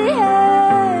round the heavens,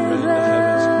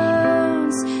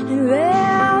 and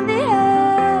round the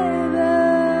heavens,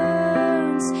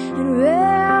 and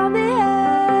round the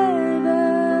heavens,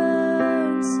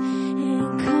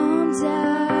 and come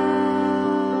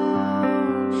down,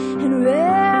 and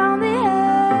round the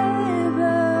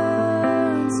heavens,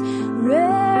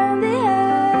 round the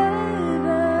heavens,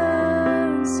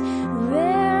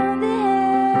 round the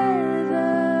heavens,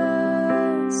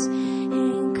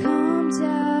 and come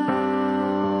down.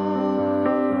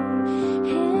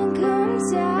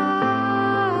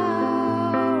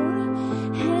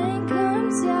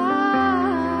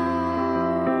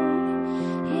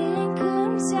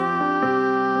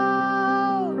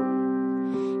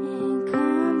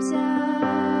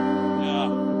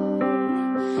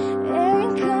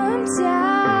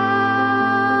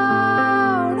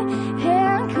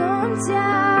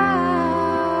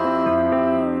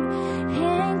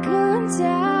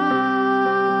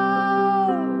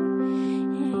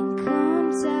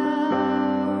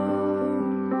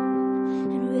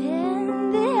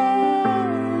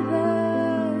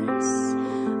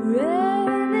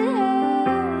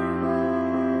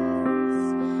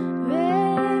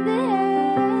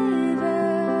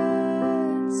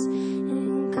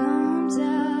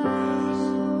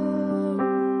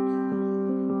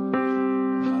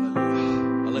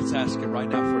 Ask Him right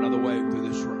now for another wave through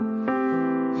this room.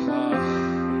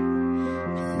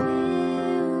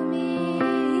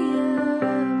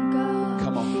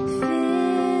 Come on.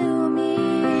 Fill me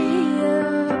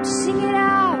up. Sing it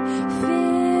out.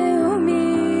 Fill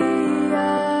me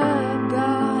up,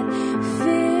 God.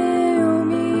 Fill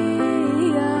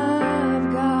me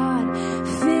up, God.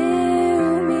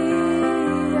 Fill me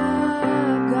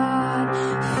up, God.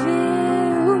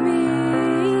 Fill me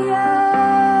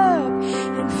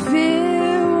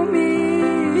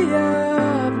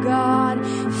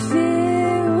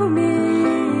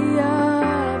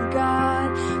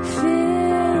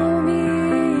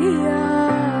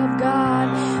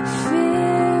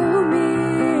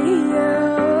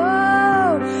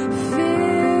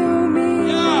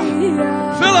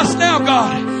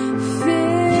God.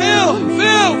 Fill.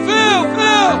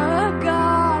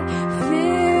 God,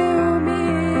 fill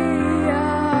me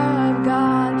up,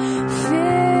 God,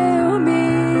 fill me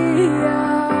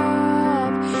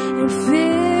up, and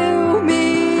fill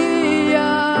me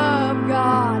up,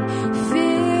 God,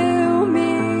 fill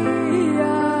me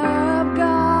up,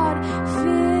 God,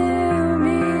 fill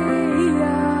me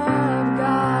up,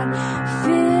 God,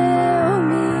 fill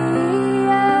me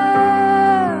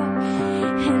up,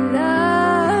 and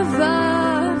love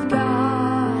of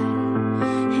God,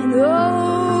 and overflow,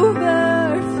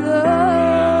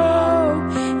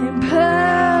 and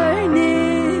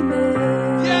burning me.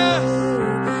 Yes.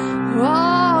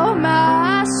 All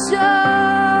my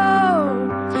soul,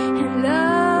 and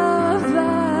love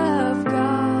of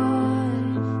God,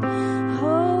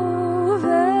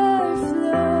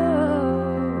 overflow,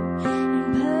 and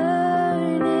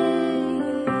burning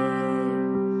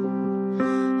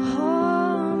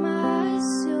all my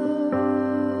soul,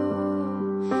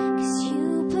 'cause you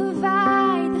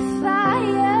provide the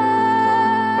fire,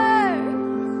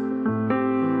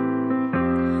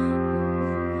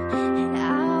 and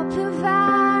I'll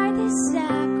provide the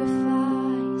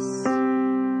sacrifice,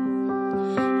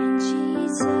 and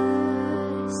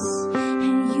Jesus,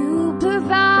 and you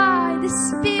provide the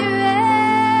Spirit,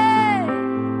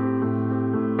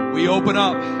 We open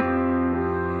up.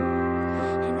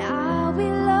 and I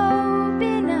will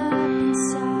open up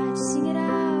inside. Sing it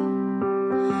out.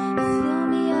 Fill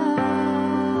me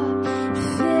up,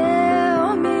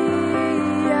 fill me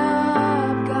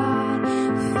up, God.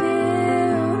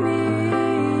 Fill me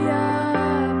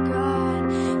up, God.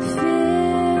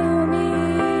 Fill me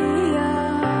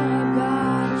up,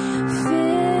 God.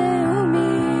 Fill me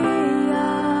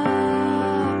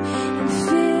up, and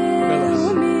fill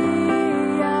me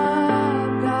up,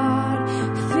 God.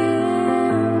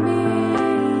 Fill me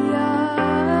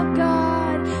up,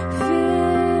 God.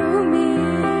 Fill me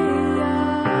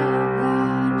up,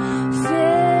 God.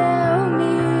 Fill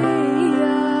me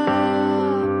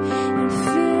up, and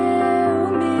fill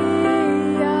me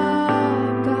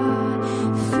up, God.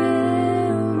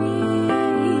 Fill me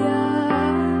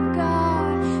up,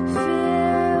 God.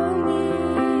 Fill me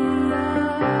up,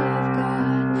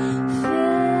 God.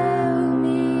 Fill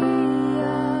me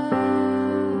up.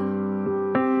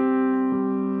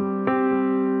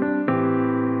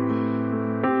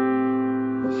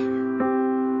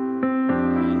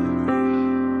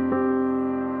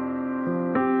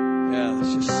 Yeah,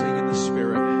 let's just sing in the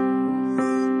Spirit.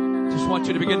 Just want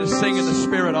you to begin to sing in the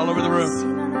Spirit all over the room.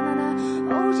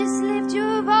 Oh, just lift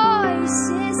your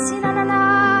voices.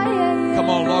 Come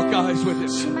on, lock eyes with Him.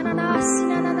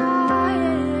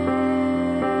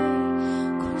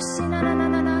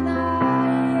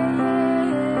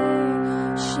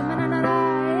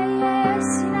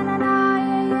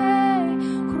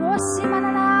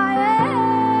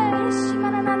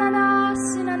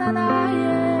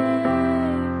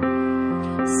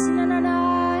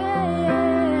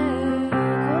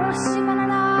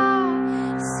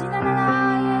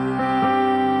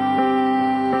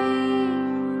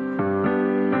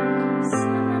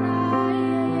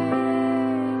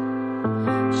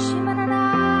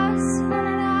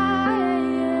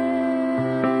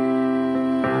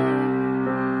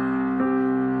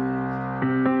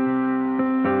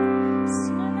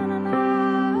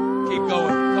 Keep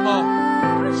going. Come on.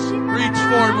 Reach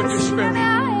forward with your spirit.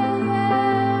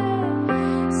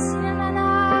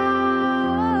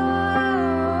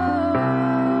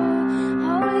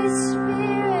 Holy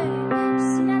Spirit,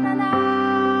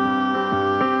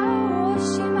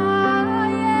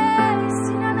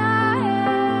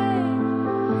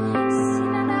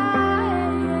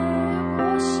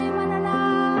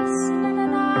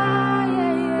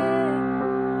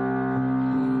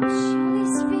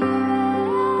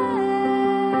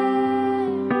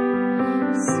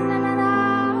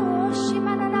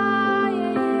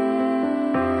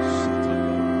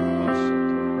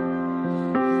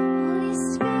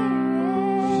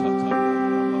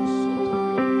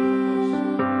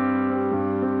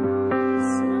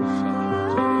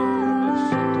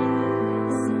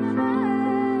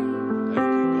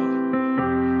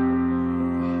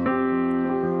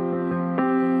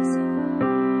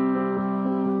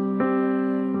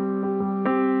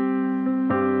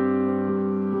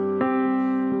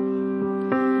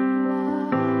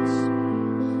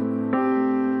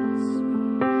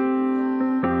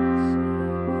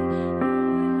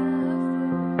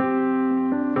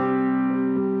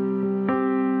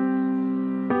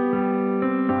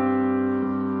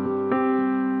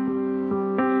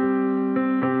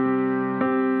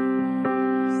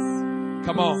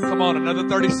 Come on, another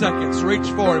 30 seconds. Reach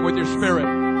for it with your spirit.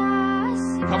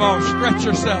 Come on, stretch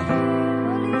yourself.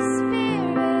 Holy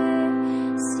Spirit.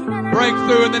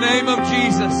 Breakthrough in the name of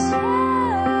Jesus.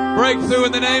 Breakthrough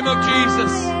in the name of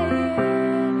Jesus.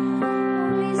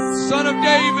 Son of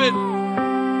David.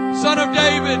 Son of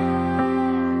David.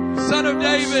 Son of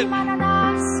David.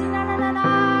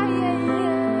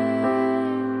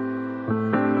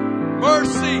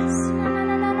 Mercy.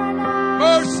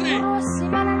 Mercy.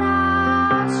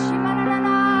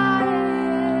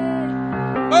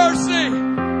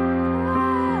 Mercy.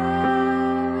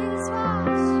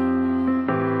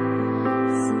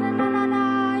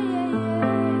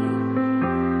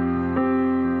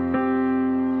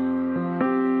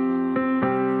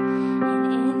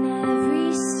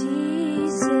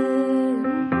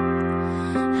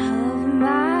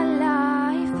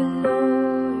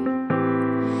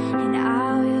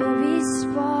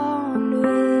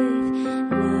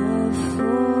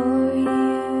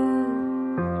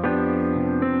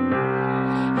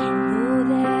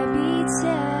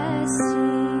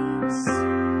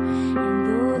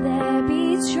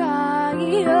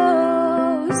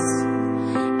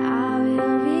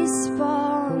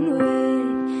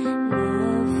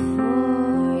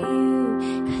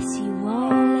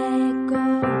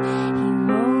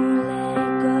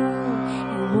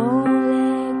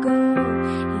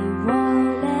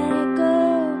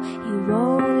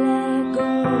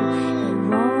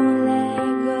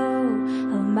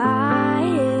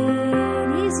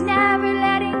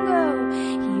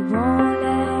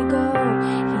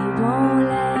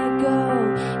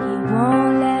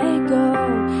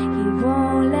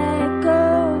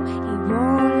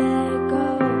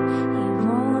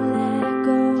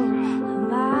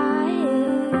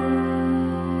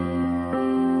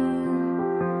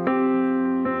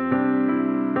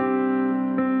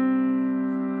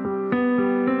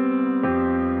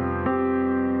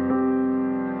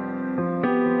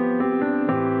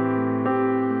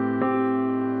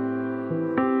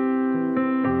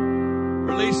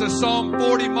 Release a Psalm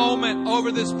 40 moment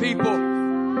over this people.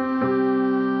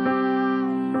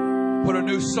 Put a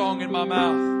new song in my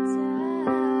mouth.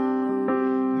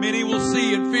 Many will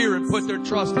see and fear and put their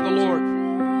trust in the Lord.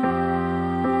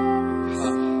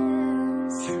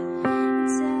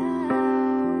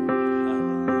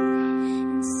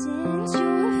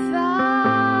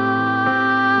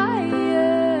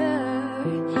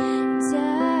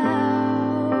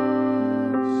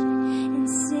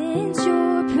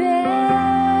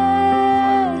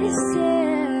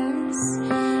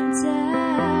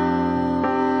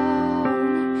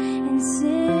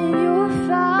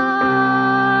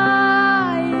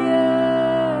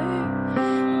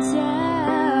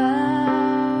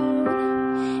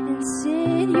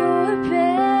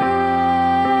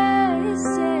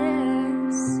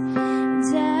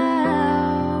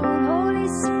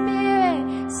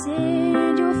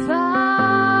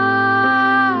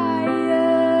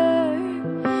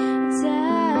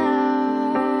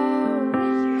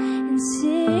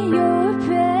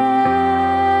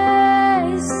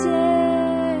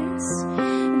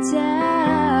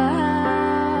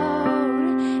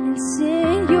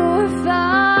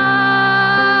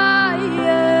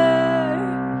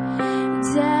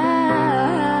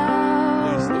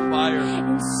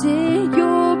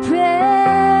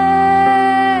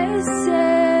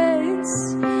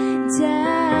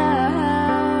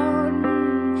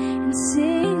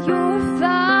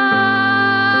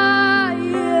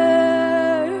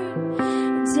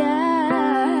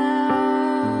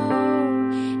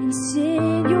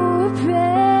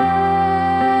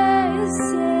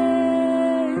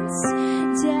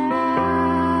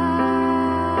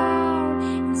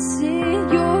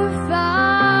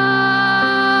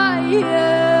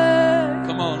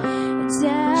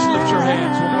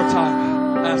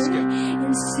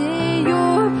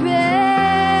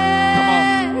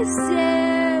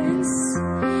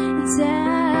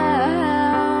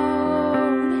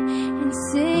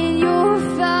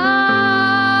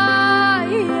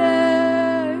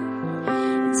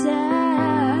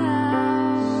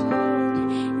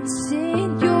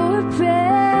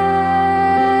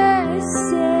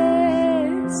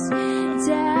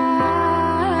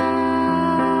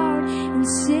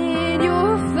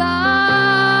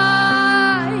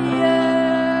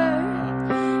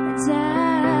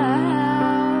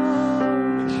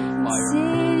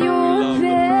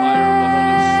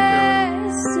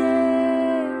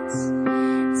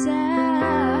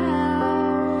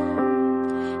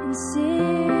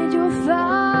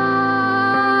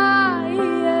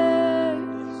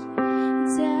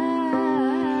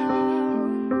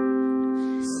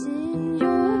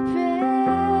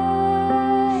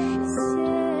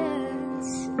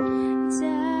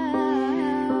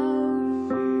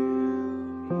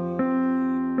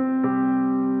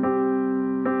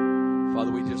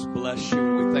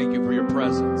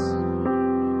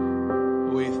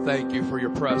 thank you for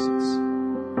your presence.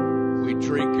 We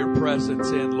drink your presence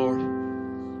in, Lord.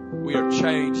 We are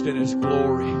changed in His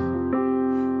glory.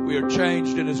 We are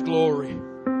changed in His glory.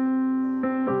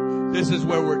 This is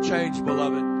where we're changed,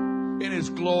 beloved. In His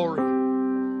glory.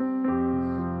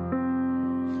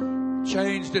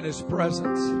 Changed in His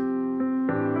presence.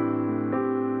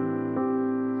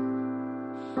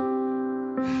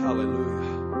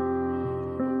 Hallelujah.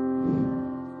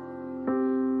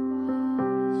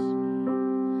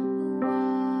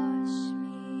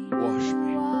 Wash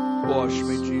me. Wash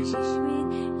me, Jesus.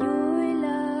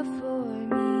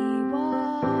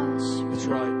 That's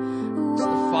right. It's the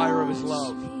fire of His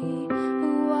love.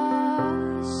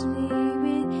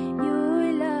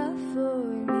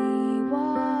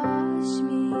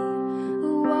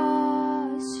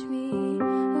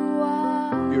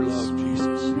 Your love,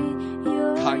 Jesus.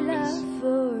 Kindness.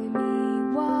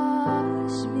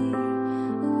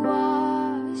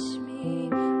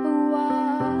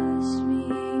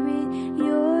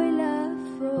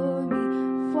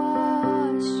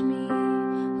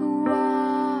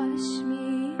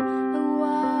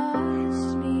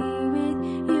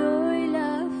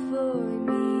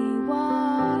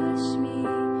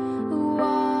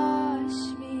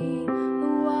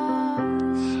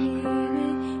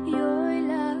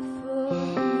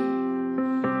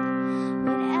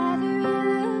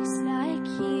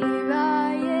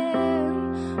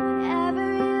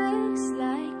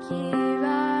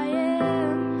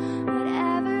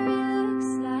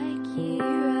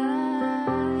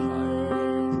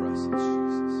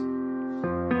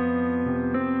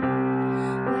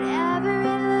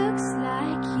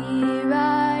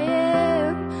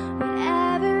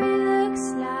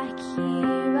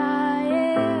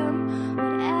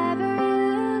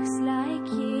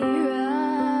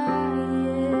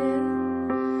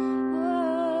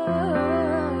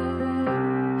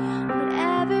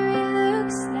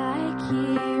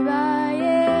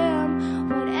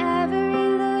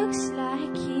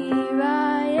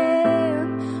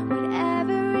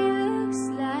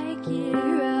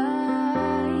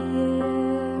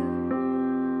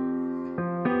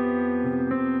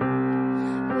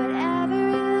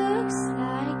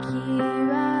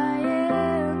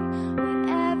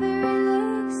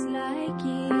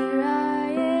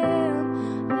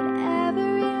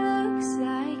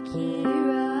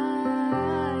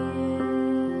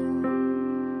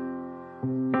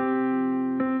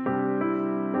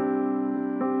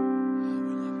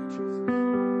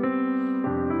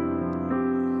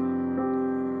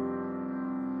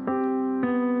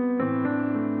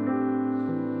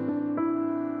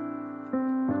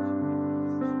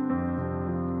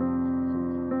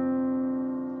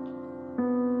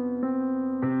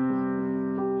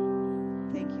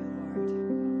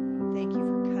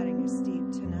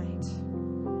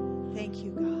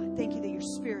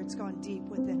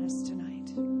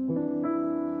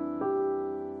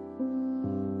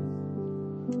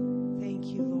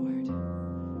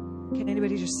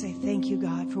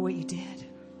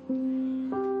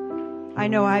 I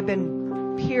know I've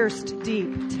been pierced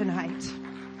deep tonight.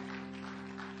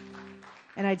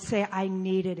 And I'd say I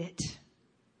needed it.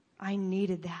 I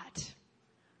needed that.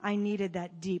 I needed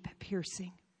that deep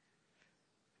piercing.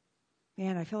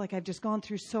 Man, I feel like I've just gone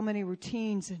through so many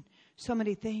routines and so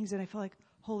many things, and I feel like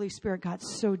Holy Spirit got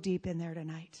so deep in there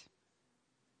tonight.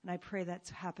 And I pray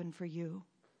that's happened for you.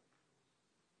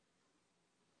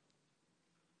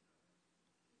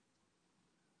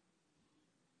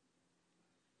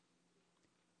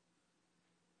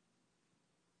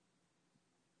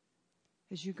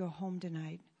 As you go home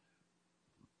tonight,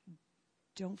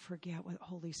 don't forget what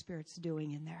Holy Spirit's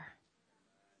doing in there.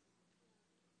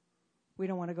 We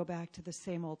don't want to go back to the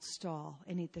same old stall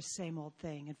and eat the same old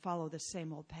thing and follow the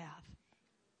same old path.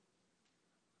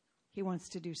 He wants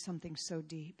to do something so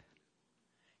deep.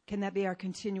 Can that be our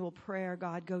continual prayer?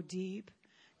 God, go deep.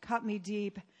 Cut me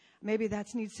deep. Maybe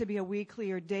that needs to be a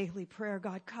weekly or daily prayer.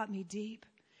 God, cut me deep.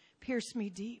 Pierce me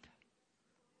deep.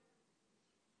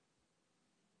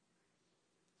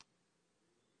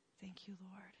 Thank you,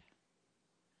 Lord.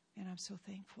 And I'm so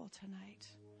thankful tonight.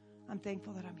 I'm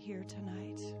thankful that I'm here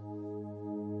tonight.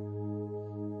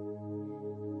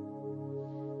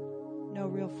 No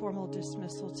real formal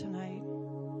dismissal tonight.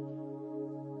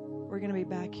 We're going to be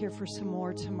back here for some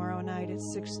more tomorrow night at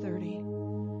 6:30.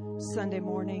 Sunday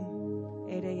morning,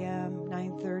 8 a.m.,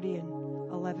 9:30, and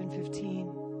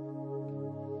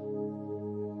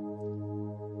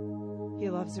 11:15. He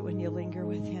loves it when you linger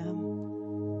with Him.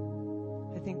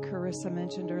 I think Carissa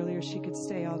mentioned earlier she could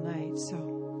stay all night, so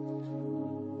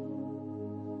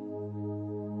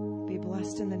be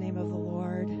blessed in the name of the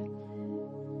Lord.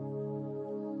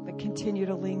 But continue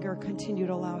to linger, continue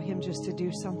to allow him just to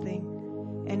do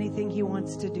something. Anything he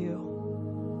wants to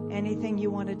do. Anything you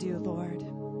want to do, Lord.